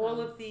Violent all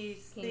of systems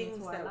these came things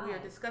into our that we are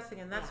lives. discussing,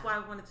 and that's Yeah. why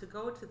I wanted to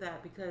go to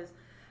that, because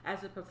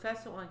as a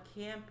professor on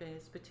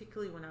campus,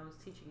 particularly when I was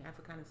teaching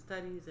Africana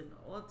studies and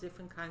all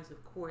different kinds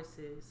of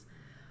courses,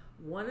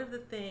 one of the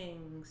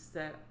things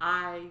that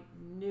I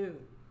knew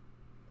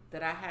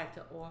that I had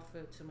to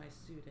offer to my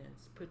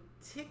students,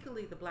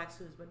 particularly the black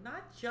students, but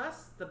not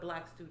just the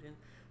black students.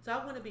 So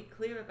I want to be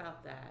clear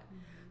about that,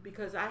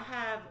 because I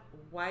have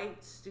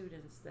white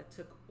students that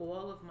took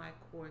all of my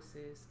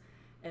courses,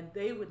 and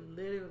they would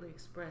literally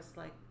express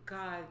like,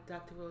 God,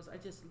 Dr. Rose, I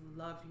just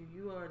love you.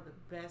 You are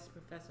the best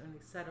professor, and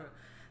etc.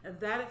 And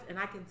that is, and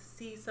I can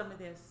see some of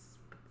their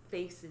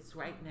faces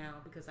right now,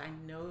 because I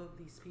know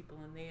these people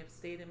and they have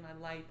stayed in my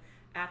life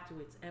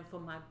afterwards. And for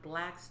my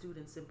black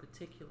students in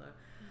particular,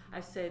 I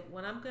said,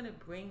 what I'm going to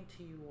bring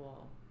to you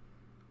all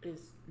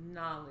is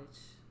knowledge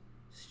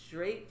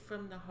straight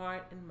from the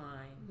heart and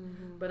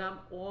mind, but I'm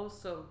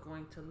also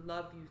going to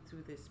love you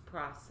through this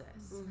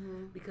process,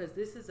 because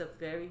this is a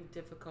very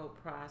difficult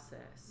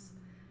process,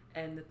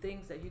 and the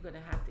things that you're going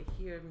to have to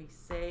hear me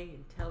say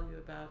and tell you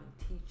about and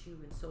teach you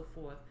and so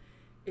forth,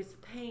 it's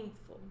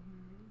painful,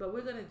 but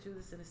we're going to do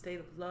this in a state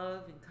of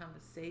love and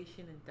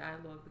conversation and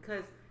dialogue,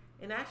 because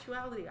in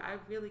actuality I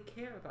really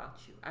care about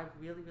you. I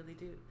really, really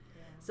do.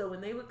 So when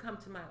they would come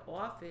to my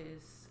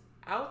office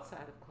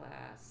outside of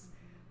class,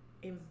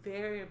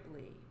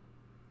 invariably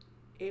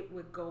it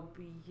would go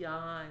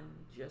beyond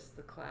just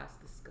the class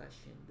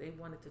discussion. They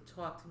wanted to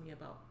talk to me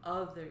about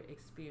other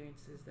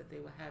experiences that they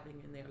were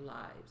having in their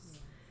lives.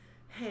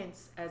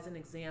 Hence, as an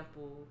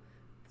example,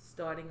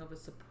 starting of a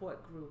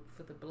support group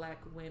for the black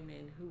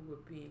women who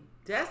were being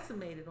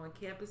decimated on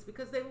campus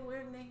because they were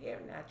wearing their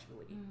hair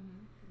naturally.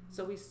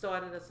 So we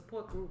started a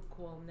support group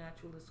called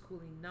Natural is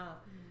Cool Enough,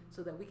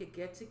 so that we could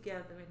get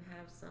together and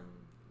have some,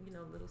 you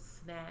know, little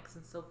snacks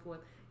and so forth,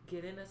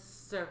 get in a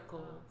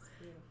circle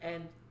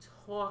and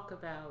talk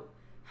about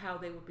how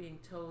they were being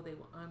told they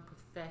were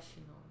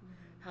unprofessional,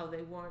 how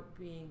they weren't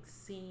being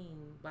seen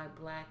by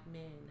black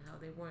men, how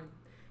they weren't,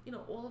 you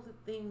know, all of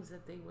the things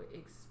that they were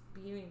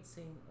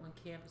experiencing on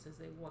campus as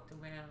they walked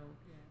around.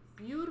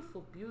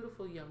 Beautiful,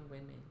 beautiful young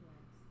women.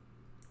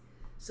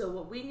 So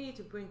what we need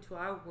to bring to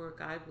our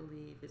work, I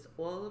believe, is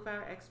all of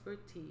our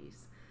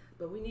expertise,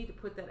 but we need to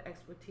put that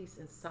expertise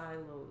in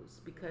silos,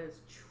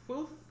 because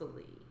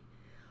truthfully,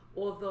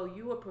 although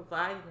you are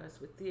providing us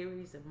with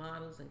theories and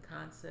models and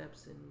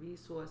concepts and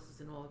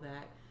resources and all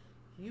that,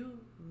 you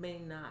may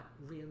not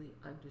really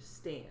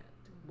understand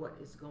what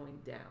is going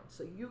down.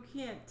 So you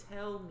can't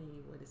tell me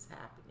what is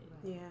happening.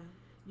 Yeah.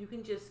 You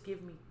can just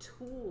give me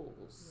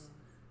tools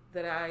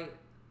that I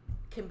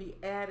can be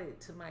added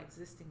to my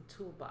existing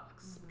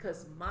toolbox,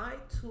 because my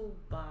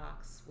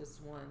toolbox was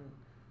one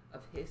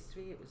of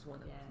history, it was one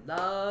of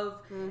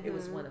love, it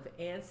was one of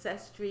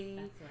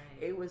ancestry,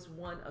 it was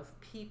one of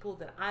people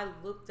that I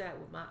looked at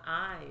with my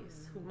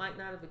eyes who might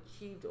not have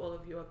achieved all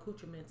of your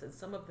accoutrements, and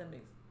some of them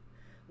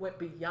went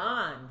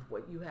beyond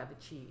what you have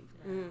achieved,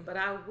 but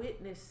I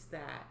witnessed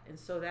that, and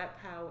so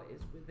that power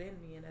is within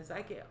me, and as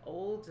I get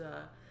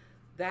older,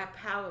 that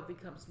power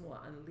becomes more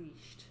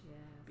unleashed.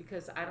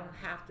 Because I don't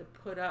have to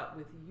put up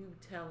with you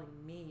telling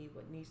me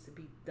what needs to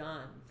be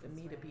done for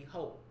me to be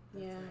whole.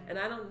 And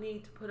I don't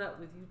need to put up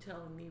with you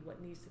telling me what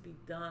needs to be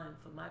done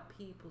for my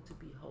people to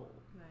be whole.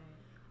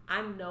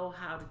 I know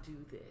how to do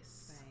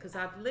this because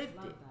I've lived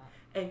it.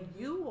 And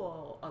you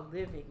all are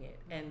living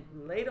it. And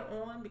later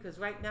on, because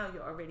right now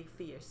you're already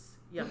fierce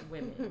young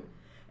women,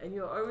 and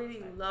you're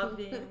already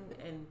loving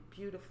and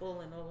beautiful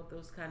and all of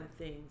those kind of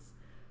things.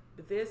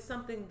 But there's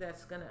something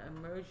that's going to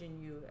emerge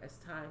in you as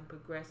time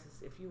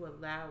progresses, if you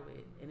allow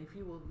it and if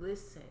you will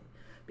listen.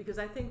 Because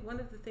I think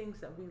one of the things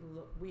that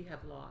we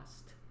have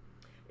lost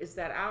is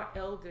that our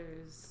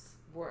elders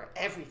were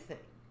everything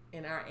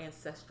in our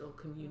ancestral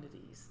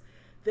communities.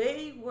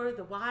 They were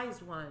the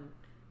wise one.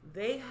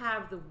 They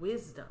have the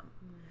wisdom.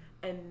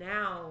 And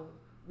now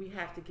we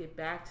have to get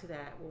back to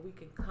that, where we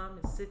can come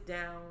and sit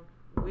down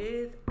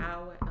with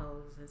our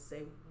elders and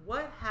say,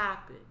 what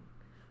happened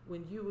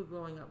when you were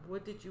growing up?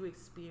 What did you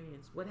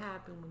experience? What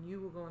happened when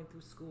you were going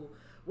through school?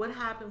 What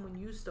happened when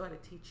you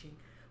started teaching?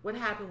 What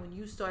happened when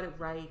you started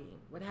writing?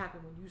 What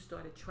happened when you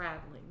started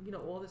traveling? You know,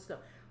 all this stuff.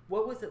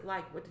 What was it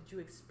like? What did you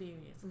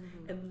experience?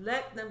 And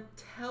let them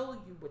tell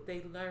you what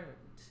they learned,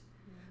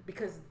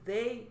 because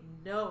they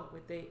know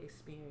what they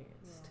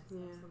experienced.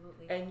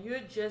 Absolutely. And you're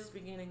just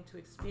beginning to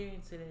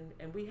experience it,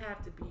 and we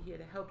have to be here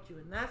to help you.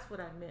 And that's what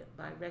I meant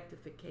by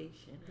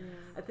rectification.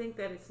 I think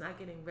that it's not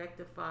getting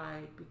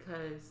rectified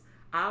because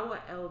our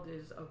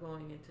elders are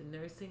going into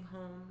nursing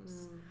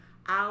homes.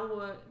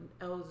 Our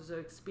elders are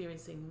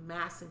experiencing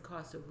mass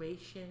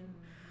incarceration.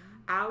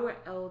 Our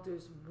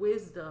elders'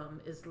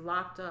 wisdom is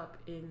locked up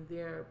in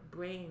their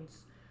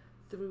brains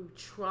through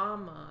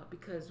trauma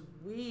because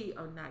we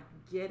are not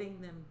getting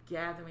them,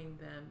 gathering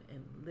them,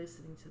 and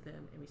listening to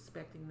them, and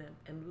respecting them,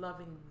 and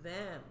loving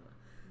them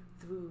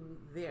through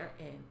their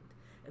end.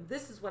 And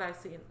this is what I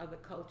see in other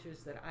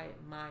cultures that I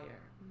admire.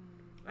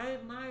 I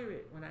admire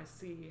it when I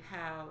see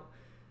how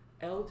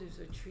elders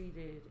are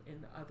treated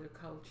in other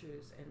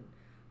cultures, and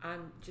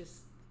I'm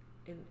just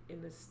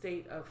in a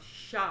state of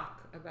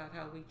shock about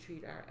how we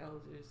treat our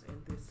elders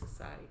in this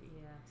society.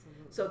 Yeah,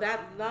 absolutely. So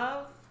that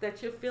love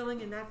that you're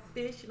feeling and that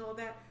fish and all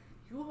that,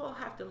 you all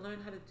have to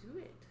learn how to do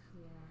it.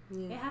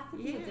 It has to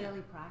be a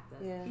daily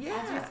practice. Yeah.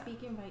 As you're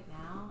speaking right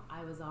now,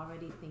 I was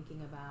already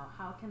thinking about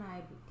how can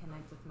I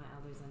connect with my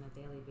elders on a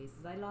daily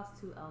basis. I lost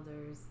 2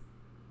 elders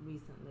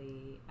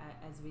recently,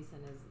 as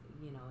recent as,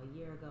 a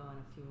year ago and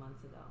a few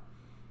months ago.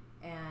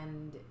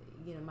 And,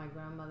 my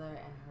grandmother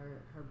and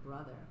her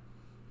brother,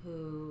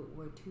 who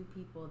were 2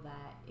 people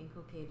that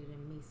inculcated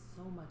in me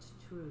so much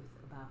truth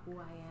about who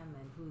I am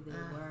and who they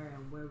were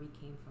and where we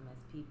came from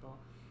as people.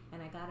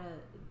 And I got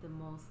the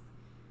most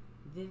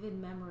vivid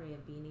memory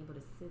of being able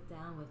to sit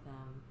down with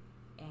them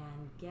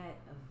and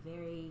get a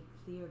very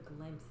clear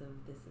glimpse of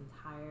this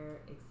entire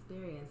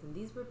experience. And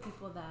these were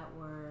people that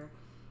were,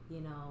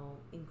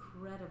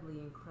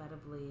 incredibly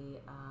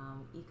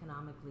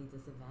economically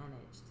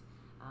disadvantaged.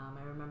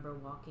 I remember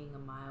walking a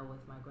mile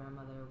with my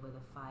grandmother with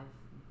a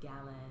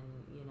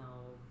 5-gallon,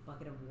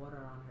 bucket of water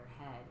on her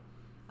head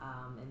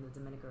in the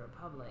Dominican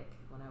Republic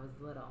when I was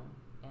little.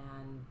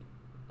 And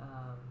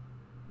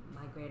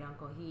my great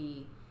uncle,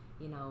 he,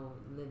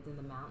 lived in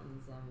the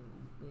mountains and,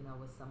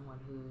 was someone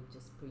who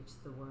just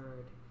preached the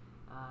word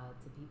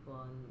to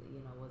people and,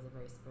 was a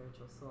very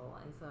spiritual soul.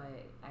 And so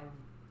I've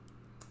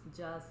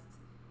just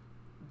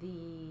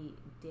the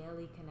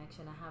daily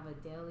connection. I have a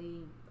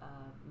daily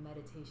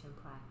meditation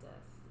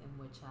practice in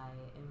which I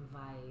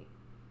invite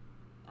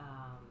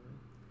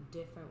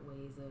different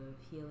ways of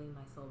healing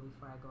my soul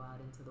before I go out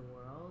into the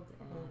world.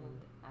 And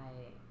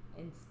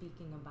in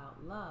speaking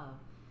about love,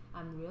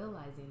 I'm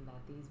realizing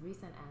that these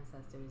recent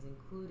ancestors,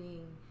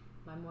 including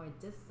my more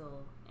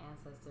distal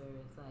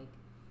ancestors like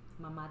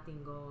Mama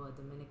Tingo, a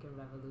Dominican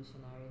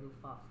revolutionary who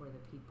fought for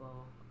the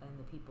people and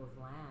the people's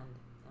land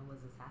and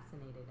was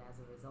assassinated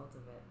as a result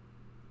of it.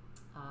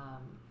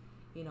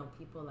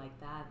 People like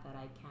that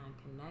I can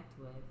connect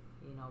with,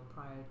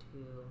 prior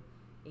to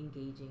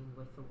engaging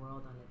with the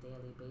world on a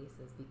daily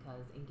basis,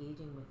 because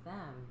engaging with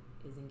them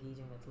is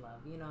engaging with love.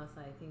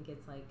 So I think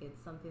it's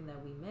something that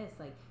we miss.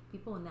 Like,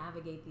 people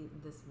navigate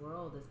this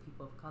world as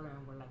people of color,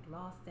 and we're like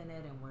lost in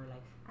it, and we're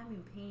like, I'm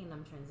in pain,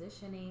 I'm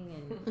transitioning,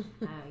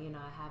 and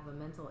I have a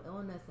mental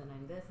illness, and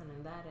I'm this and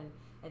I'm that. And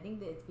I think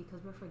that it's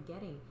because we're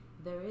forgetting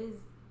there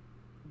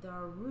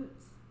are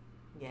roots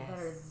that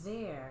are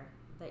there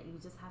that you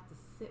just have to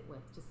sit with.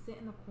 Just sit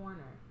in a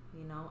corner,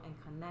 and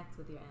connect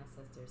with your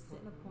ancestors. Sit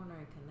in a corner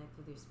and connect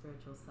with your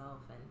spiritual self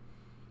and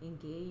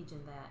engage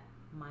in that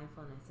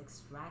mindfulness.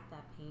 Extract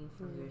that pain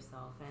from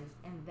yourself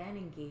and then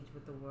engage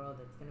with the world.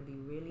 That's going to be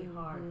really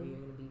hard, but you're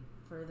going to be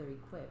further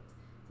equipped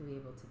to be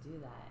able to do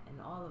that.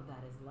 And all of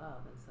that is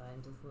love. And so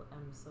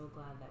I'm so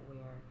glad that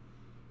we're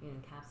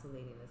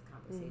encapsulating this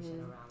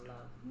conversation around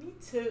love. Me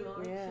too,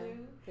 aren't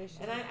you? For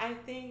sure. And I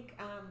think,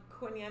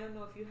 Courtney, I don't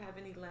know if you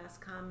have any last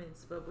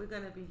comments, but we're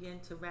going to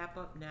begin to wrap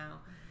up now.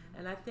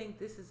 And I think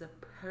this is a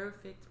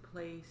perfect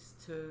place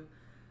to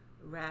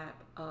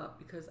wrap up,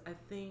 because I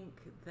think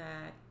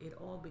that it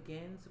all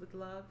begins with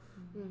love,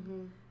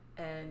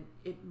 and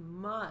it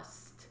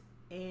must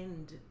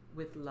end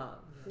with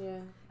love. Yeah.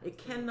 It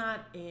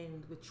cannot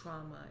end with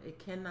trauma. It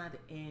cannot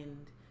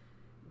end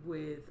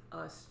with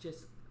us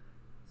just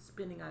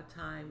spending our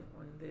time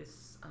on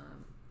this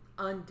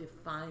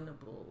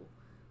undefinable,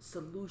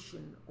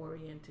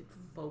 solution-oriented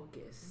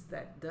focus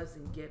that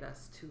doesn't get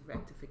us to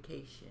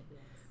rectification. Yes.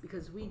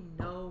 Because we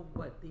know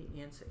what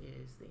the answer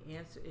is. The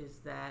answer is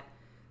that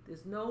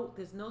there's no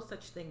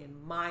such thing in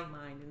my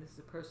mind, and this is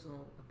a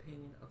personal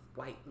opinion, of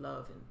white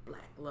love and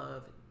black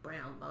love and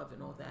brown love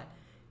and all that.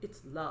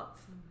 It's love.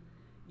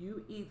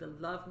 You either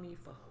love me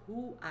for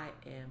who I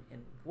am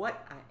and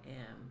what I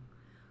am,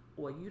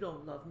 or you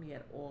don't love me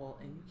at all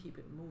and you keep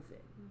it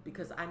moving,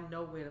 because I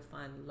know where to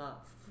find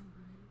love.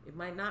 It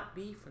might not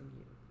be from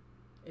you.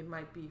 It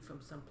might be from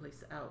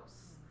someplace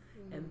else.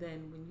 And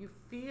then when you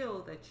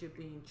feel that you're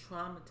being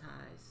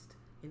traumatized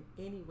in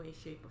any way,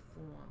 shape, or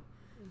form,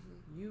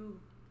 you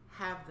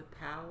have the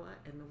power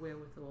and the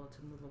wherewithal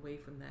to move away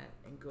from that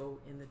and go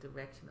in the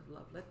direction of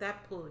love. Let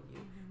that pull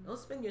you. Don't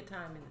spend your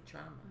time in the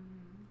trauma.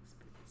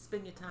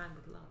 Spend your time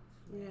with love.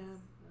 Yeah.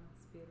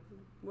 That's beautiful.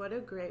 What a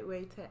great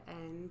way to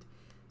end.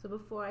 So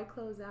before I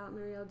close out,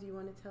 Marielle, do you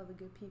want to tell the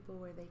good people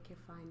where they can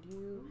find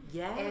you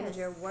and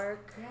your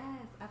work?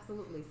 Yes,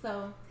 absolutely.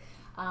 So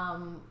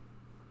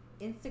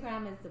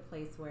Instagram is the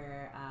place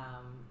where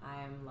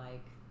I'm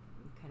like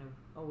kind of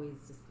always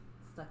just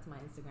stuck to my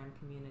Instagram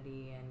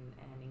community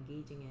and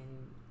engaging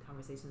in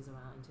conversations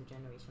around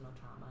intergenerational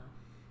trauma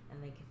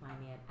and they can find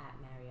me at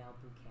Marielle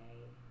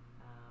Bouquet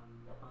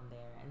on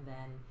there. And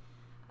then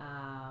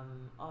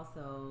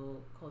also,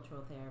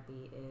 Cultural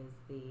Therapy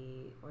is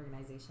the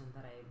organization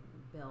that I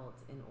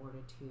built in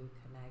order to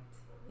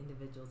connect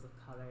individuals of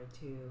color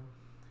to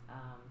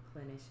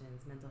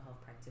clinicians, mental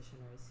health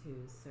practitioners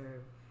who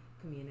serve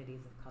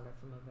communities of color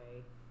from a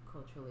very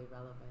culturally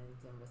relevant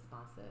and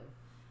responsive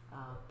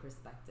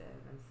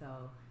perspective. And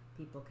so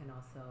people can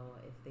also,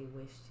 if they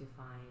wish to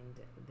find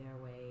their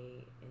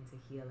way into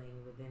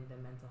healing within the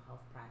mental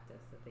health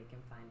practice, that they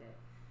can find it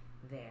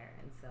there.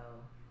 And so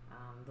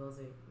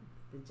those are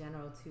the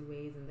general two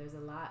ways, and there's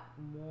a lot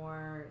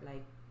more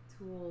like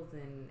tools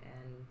and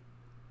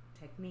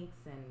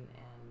techniques and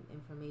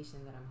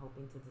information that I'm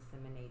hoping to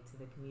disseminate to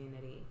the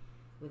community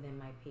within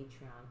my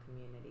Patreon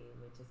community,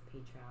 which is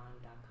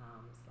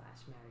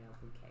patreon.com/Marielle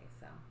Bouquet.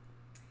 So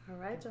all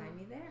right, find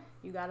me there.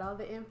 You got all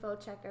the info.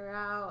 Check her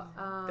out.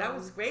 That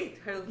was great.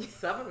 Her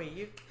summary.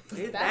 You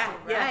did that's that.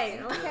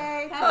 Right.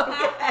 Yes.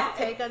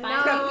 Okay. Take a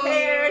note.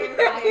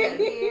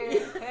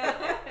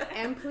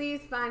 And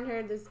please find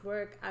her this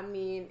work. I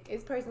mean,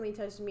 it's personally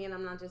touched me, and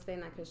I'm not just saying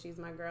that because she's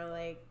my girl.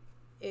 Like,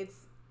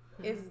 it's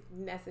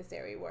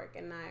necessary work,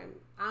 and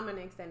I'm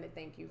gonna extend a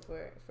thank you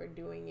for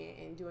doing it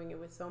and doing it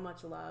with so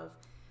much love.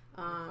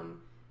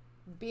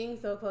 Being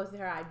so close to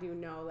her, I do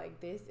know like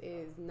this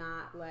is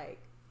not like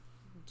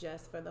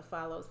just for the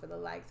follows, for the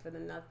likes, for the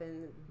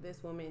nothing.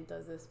 This woman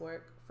does this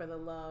work for the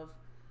love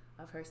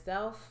of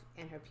herself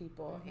and her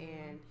people,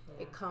 and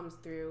it comes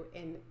through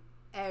in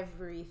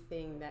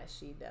everything that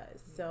she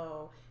does.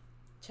 So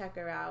check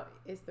her out.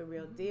 It's the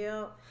real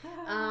deal.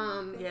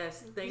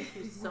 Yes, thank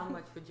you so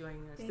much for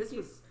joining us. This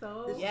was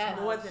yes,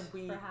 more than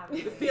we're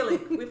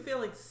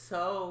feeling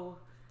so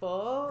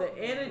full. The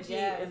energy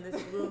in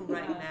this room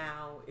right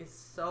now is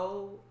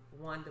so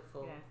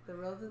wonderful. Yes, the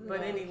roses.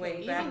 But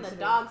anyway, even the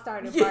dog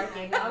started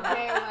barking.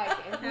 Okay, like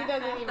if he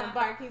doesn't even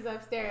bark, he's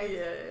upstairs.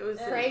 Yeah, it was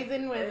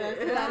praising with us.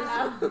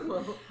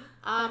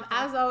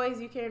 As always,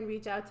 you can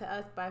reach out to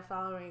us by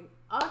following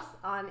us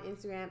on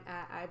Instagram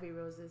at Ivy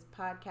Roses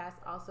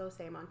Podcast. Also,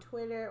 same on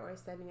Twitter, or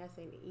sending us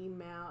an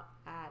email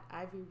at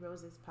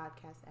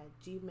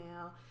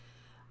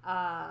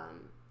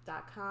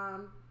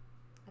ivyrosespodcast@gmail.com.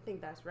 I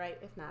think that's right.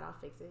 If not, I'll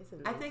fix it.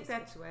 I think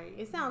that's right.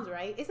 It sounds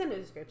right. It's in the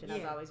description,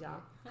 as always,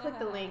 y'all. Click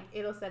the link.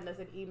 It'll send us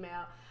an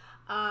email.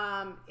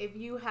 If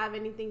you have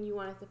anything you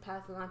want us to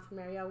pass along to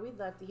Marielle, we'd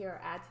love to hear or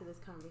add to this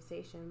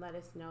conversation. Let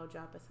us know.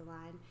 Drop us a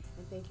line.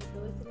 And thank you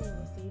for listening.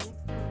 We'll see you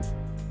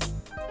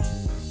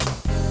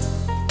next time.